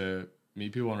 and just to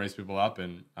meet people and raise people up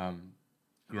and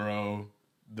grow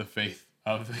the faith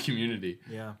of the community.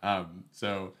 Yeah.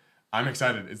 So I'm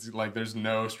excited. It's like there's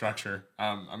no structure.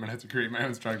 I'm gonna have to create my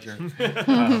own structure.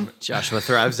 Joshua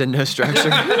thrives in no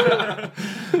structure.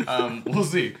 We'll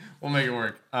see. We'll make it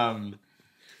work.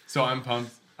 So I'm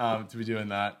pumped to be doing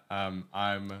that.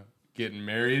 I'm getting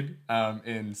married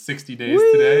in 60 days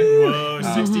today. Whoa,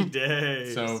 60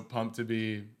 days. So pumped to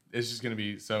be. It's just gonna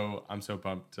be so. I'm so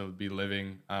pumped to be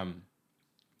living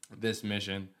this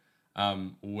mission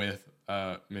with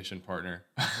a mission partner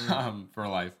for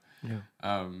life.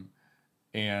 Yeah.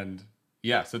 And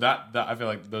yeah, so that I feel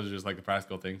like those are just like the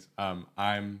practical things.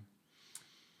 I'm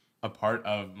a part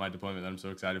of my deployment that I'm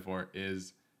so excited for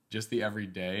is just the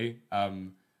everyday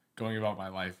going about my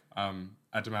life.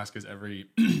 At Damascus, every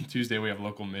Tuesday we have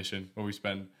local mission where we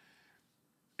spend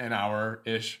an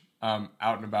hour-ish out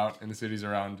and about in the cities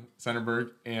around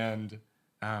Centerburg. And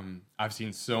I've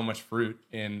seen so much fruit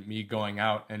in me going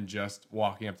out and just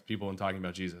walking up to people and talking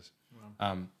about Jesus.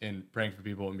 And praying for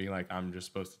people and being like, I'm just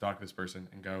supposed to talk to this person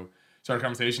and go start a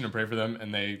conversation and pray for them.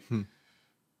 And they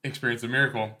experience a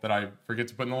miracle that I forget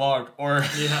to put in the log. Or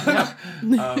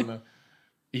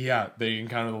they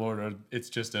encounter the Lord, or it's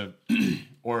just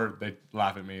or they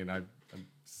laugh at me and I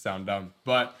sound dumb.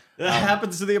 But that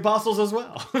happens to the apostles as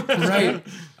well. Right.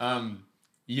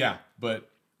 But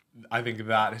I think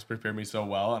that has prepared me so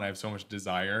well, and I have so much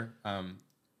desire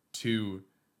to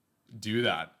do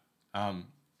that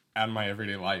in my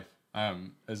everyday life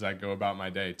as I go about my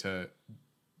day, to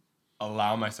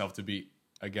allow myself to be,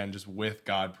 again, just with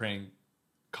God, praying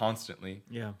constantly,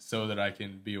 so that I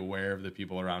can be aware of the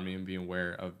people around me and be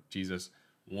aware of Jesus,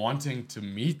 wanting to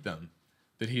meet them,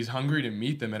 that he's hungry to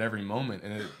meet them at every moment,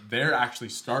 and that they're actually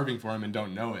starving for him and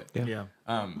don't know it.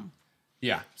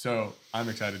 So I'm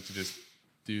excited to just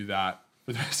do that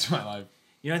for the rest of my life.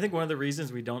 I think one of the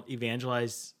reasons we don't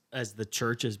evangelize as the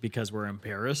church is because we're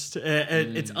embarrassed.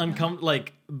 It's uncomfortable.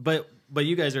 But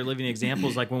you guys are living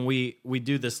examples. Like when we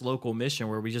do this local mission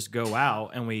where we just go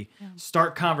out and we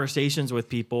start conversations with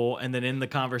people, and then in the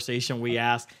conversation we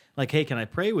ask, like, "Hey, can I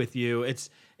pray with you?" It's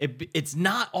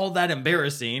not all that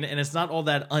embarrassing, and it's not all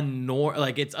that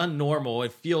it's unnormal.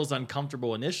 It feels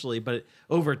uncomfortable initially, but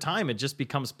over time it just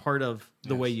becomes part of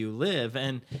the way you live.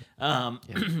 And how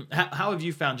have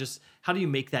you found, just how do you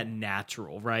make that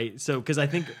natural, right? So, because I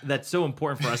think that's so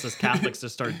important for us as Catholics to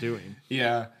start doing.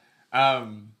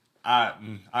 I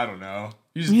don't know.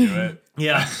 You just do it.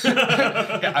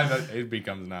 It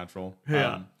becomes natural.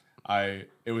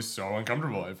 It was so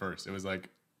uncomfortable at first. It was like,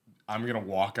 I'm going to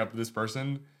walk up to this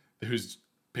person who's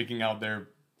picking out their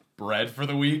bread for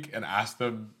the week and ask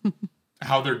them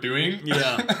how they're doing.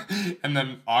 And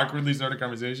then awkwardly start a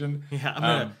conversation.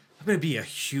 I'm going to be a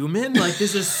human? Like,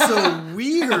 this is so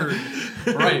weird.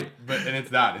 Right. And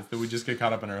it's that we just get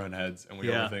caught up in our own heads and we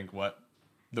overthink what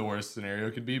the worst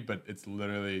scenario could be, but it's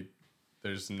literally,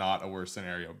 there's not a worse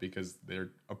scenario because they're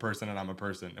a person and I'm a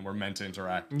person and we're meant to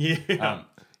interact. So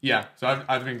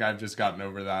I think I've just gotten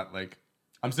over that. Like,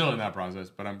 I'm still in that process,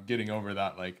 but I'm getting over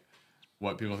that, like,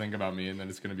 what people think about me, and then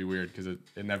it's going to be weird because it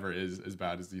never is as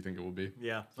bad as you think it will be.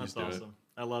 Yeah, that's awesome.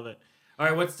 I love it. All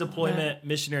right, what's deployment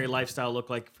missionary lifestyle look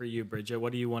like for you, Bridget?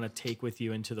 What do you want to take with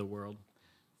you into the world?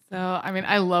 So, I mean,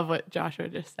 I love what Joshua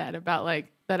just said about, like,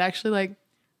 that actually, like,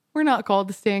 we're not called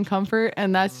to stay in comfort,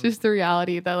 and that's just the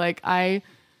reality that, like, like,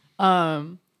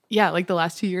 the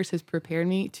last 2 years has prepared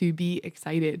me to be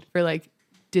excited for, like,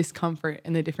 discomfort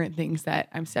and the different things that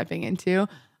I'm stepping into.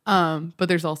 But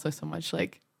there's also so much,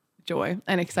 like, joy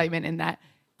and excitement in that.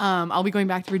 I'll be going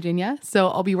back to Virginia, so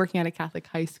I'll be working at a Catholic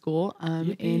high school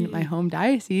in my home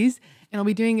diocese, and I'll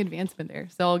be doing advancement there.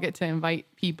 So I'll get to invite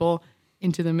people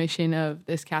into the mission of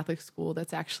this Catholic school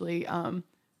that's actually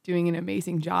doing an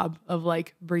amazing job of,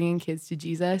 like, bringing kids to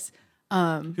Jesus.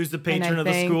 Who's the patron of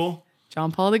the school?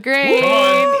 John Paul the Great.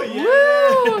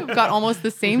 Woo! Got almost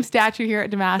the same statue here at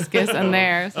Damascus and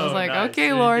there. So I was like, nice.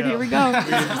 Okay, Lord, here we go.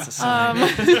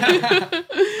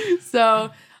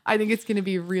 So I think it's going to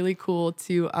be really cool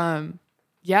to,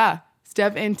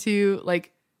 step into,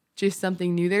 like, just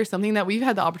something new there, something that we've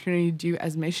had the opportunity to do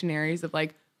as missionaries. Of,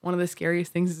 like, one of the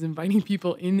scariest things is inviting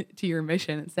people into your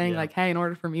mission and saying, like, hey, in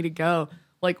order for me to go,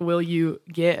 like, will you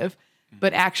give?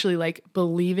 But actually, like,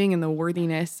 believing in the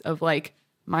worthiness of, like,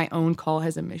 my own call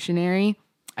as a missionary,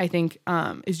 I think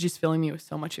is just filling me with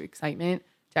so much excitement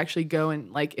to actually go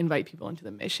and, like, invite people into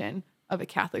the mission of a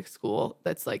Catholic school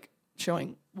that's, like,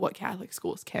 showing what Catholic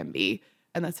schools can be.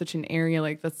 And that's such an area,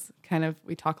 like, that's kind of,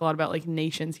 we talk a lot about, like,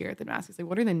 nations here at the Damascus. Like,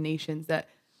 what are the nations that,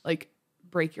 like,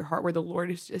 break your heart, where the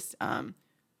Lord is just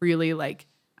really, like,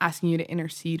 asking you to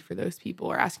intercede for those people,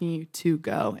 or asking you to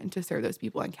go and to serve those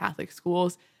people in Catholic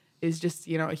schools is just,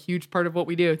 a huge part of what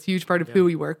we do. It's a huge part of who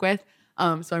we work with.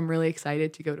 So I'm really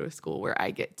excited to go to a school where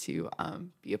I get to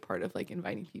be a part of, like,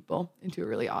 inviting people into a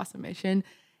really awesome mission.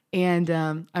 And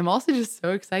I'm also just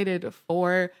so excited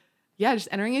for, just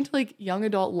entering into, like, young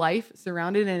adult life,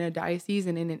 surrounded in a diocese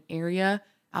and in an area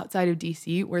outside of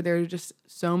DC where there are just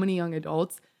so many young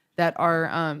adults that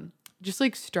are just,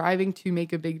 like, striving to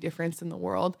make a big difference in the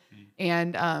world.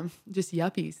 And just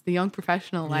yuppies, the young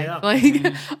professional life. Yeah.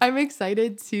 Like, I'm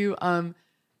excited to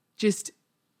just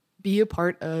be a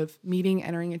part of meeting,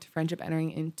 entering into friendship, entering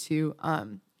into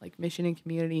like, mission and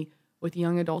community with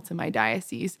young adults in my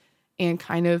diocese, and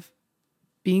kind of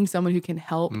being someone who can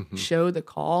help show the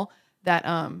call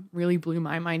that really blew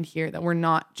my mind here, that we're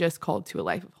not just called to a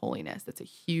life of holiness. That's a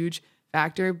huge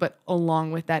factor, but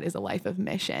along with that is a life of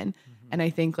mission. And I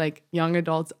think like young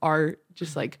adults are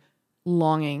just like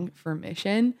longing for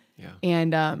mission. Yeah.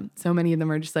 And so many of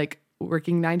them are just like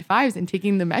working 9 to 5s and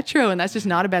taking the metro, and that's just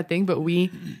not a bad thing. But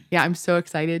I'm so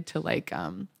excited to like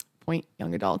point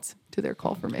young adults to their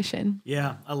call for mission.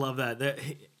 Yeah, I love that.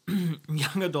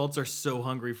 Young adults are so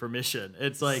hungry for mission.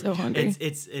 It's like So hungry.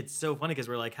 it's so funny because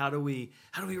we're like, how do we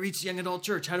reach young adult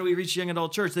church? How do we reach young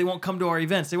adult church? They won't come to our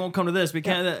events. They won't come to this. We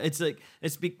can't. It's like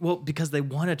because they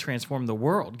want to transform the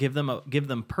world, give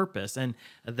them purpose, and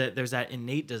there's that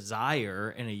innate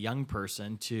desire in a young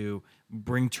person to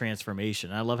bring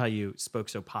transformation. I love how you spoke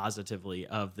so positively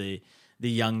of the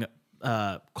young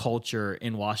culture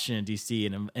in Washington, D.C.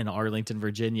 and in Arlington,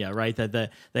 Virginia, right?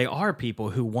 That they are people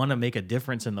who want to make a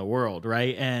difference in the world,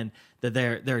 right? And that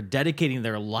they're dedicating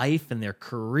their life and their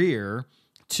career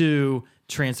to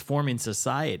transforming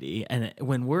society. And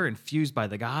when we're infused by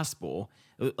the gospel,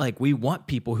 like we want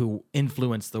people who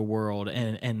influence the world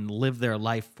and live their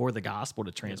life for the gospel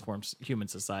to transform human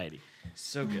society.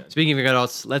 So good. Speaking of young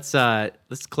adults, let's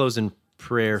close in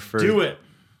prayer for. Do it.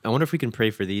 I wonder if we can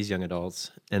pray for these young adults,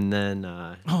 and then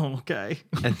Oh, okay.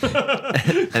 and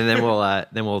then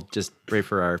we'll just pray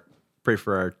for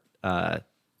our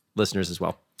listeners as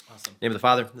well. Awesome. In the name of the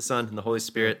Father, the Son, and the Holy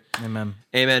Spirit. Amen.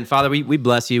 Amen. Father, we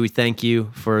bless you. We thank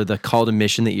you for the call to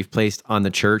mission that you've placed on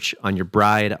the church, on your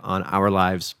bride, on our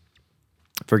lives,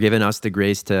 for giving us the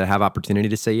grace to have opportunity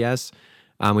to say yes.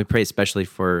 We pray especially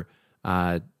for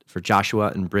Joshua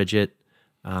and Bridget.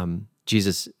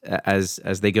 Jesus, as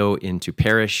they go into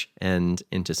parish and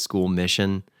into school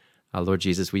mission, Lord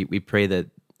Jesus, we pray that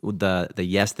the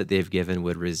yes that they've given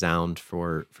would resound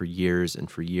for years and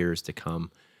for years to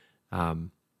come.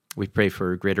 We pray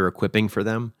for greater equipping for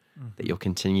them, that you'll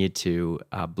continue to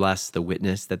bless the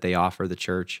witness that they offer the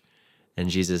church. And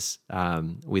Jesus,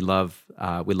 we love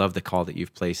the call that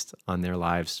you've placed on their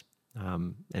lives,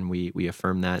 and we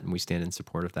affirm that and we stand in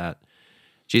support of that.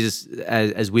 Jesus,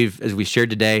 as we've shared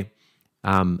today.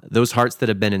 Those hearts that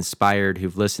have been inspired,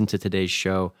 who've listened to today's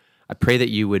show, I pray that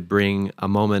you would bring a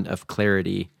moment of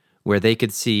clarity where they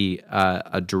could see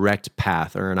a direct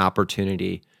path or an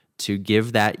opportunity to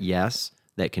give that yes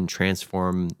that can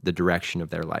transform the direction of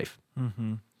their life.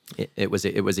 Mm-hmm. It was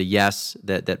a yes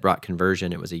that brought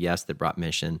conversion. It was a yes that brought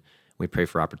mission. We pray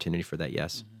for opportunity for that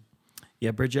yes. Mm-hmm.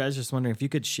 Yeah, Bridget, I was just wondering if you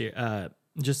could share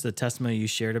just the testimony you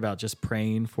shared about just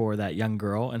praying for that young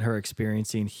girl and her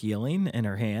experiencing healing in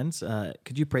her hands.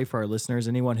 Could you pray for our listeners,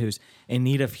 anyone who's in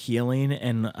need of healing?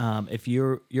 And if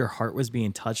your heart was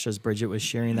being touched as Bridget was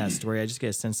sharing that story, I just get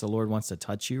a sense the Lord wants to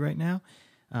touch you right now.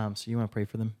 So you want to pray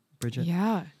for them, Bridget?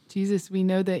 Yeah. Jesus, we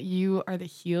know that you are the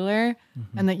healer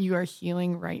and that you are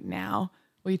healing right now.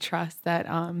 We trust that,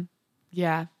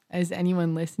 as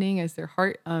anyone listening, as their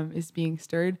heart is being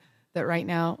stirred, that right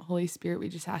now, Holy Spirit, we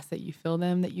just ask that you fill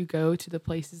them, that you go to the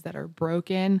places that are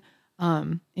broken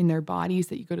in their bodies,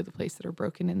 that you go to the places that are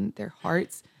broken in their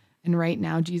hearts. And right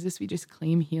now, Jesus, we just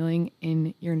claim healing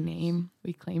in your name.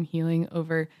 We claim healing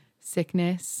over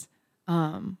sickness.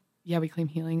 We claim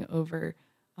healing over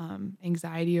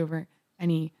anxiety, over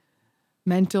any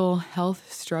mental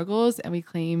health struggles. And we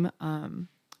claim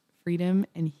freedom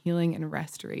and healing and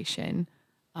restoration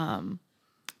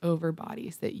over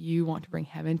bodies, that you want to bring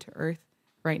heaven to earth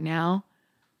right now.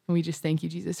 And we just thank you,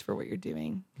 Jesus, for what you're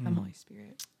doing. Come, Holy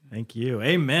Spirit. Thank you.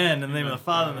 Amen. In the name of the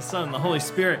Father, and the Son, and the Holy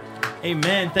Spirit.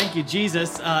 Amen. Thank you,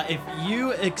 Jesus. If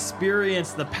you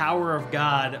experience the power of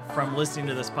God from listening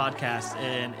to this podcast,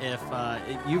 and if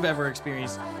you've ever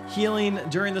experienced healing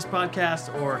during this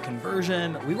podcast or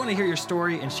conversion, we want to hear your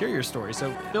story and share your story.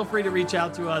 So feel free to reach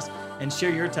out to us and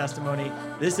share your testimony.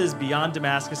 This is Beyond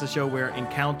Damascus, a show where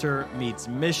encounter meets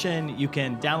mission. You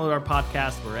can download our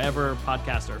podcast wherever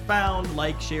podcasts are found.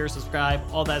 Like, share, subscribe,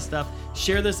 all that stuff.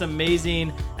 Share this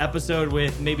amazing episode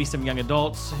with maybe some young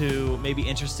adults who may be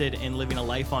interested in living a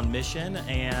life on mission,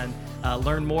 and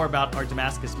learn more about our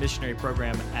Damascus Missionary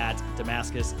program at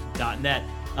damascus.net.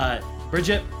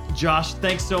 Bridget, Josh,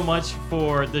 thanks so much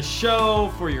for the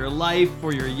show, for your life,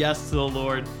 for your yes to the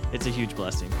Lord. It's a huge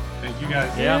blessing. Thank you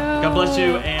guys. Yeah. God bless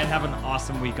you, and have an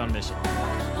awesome week on mission.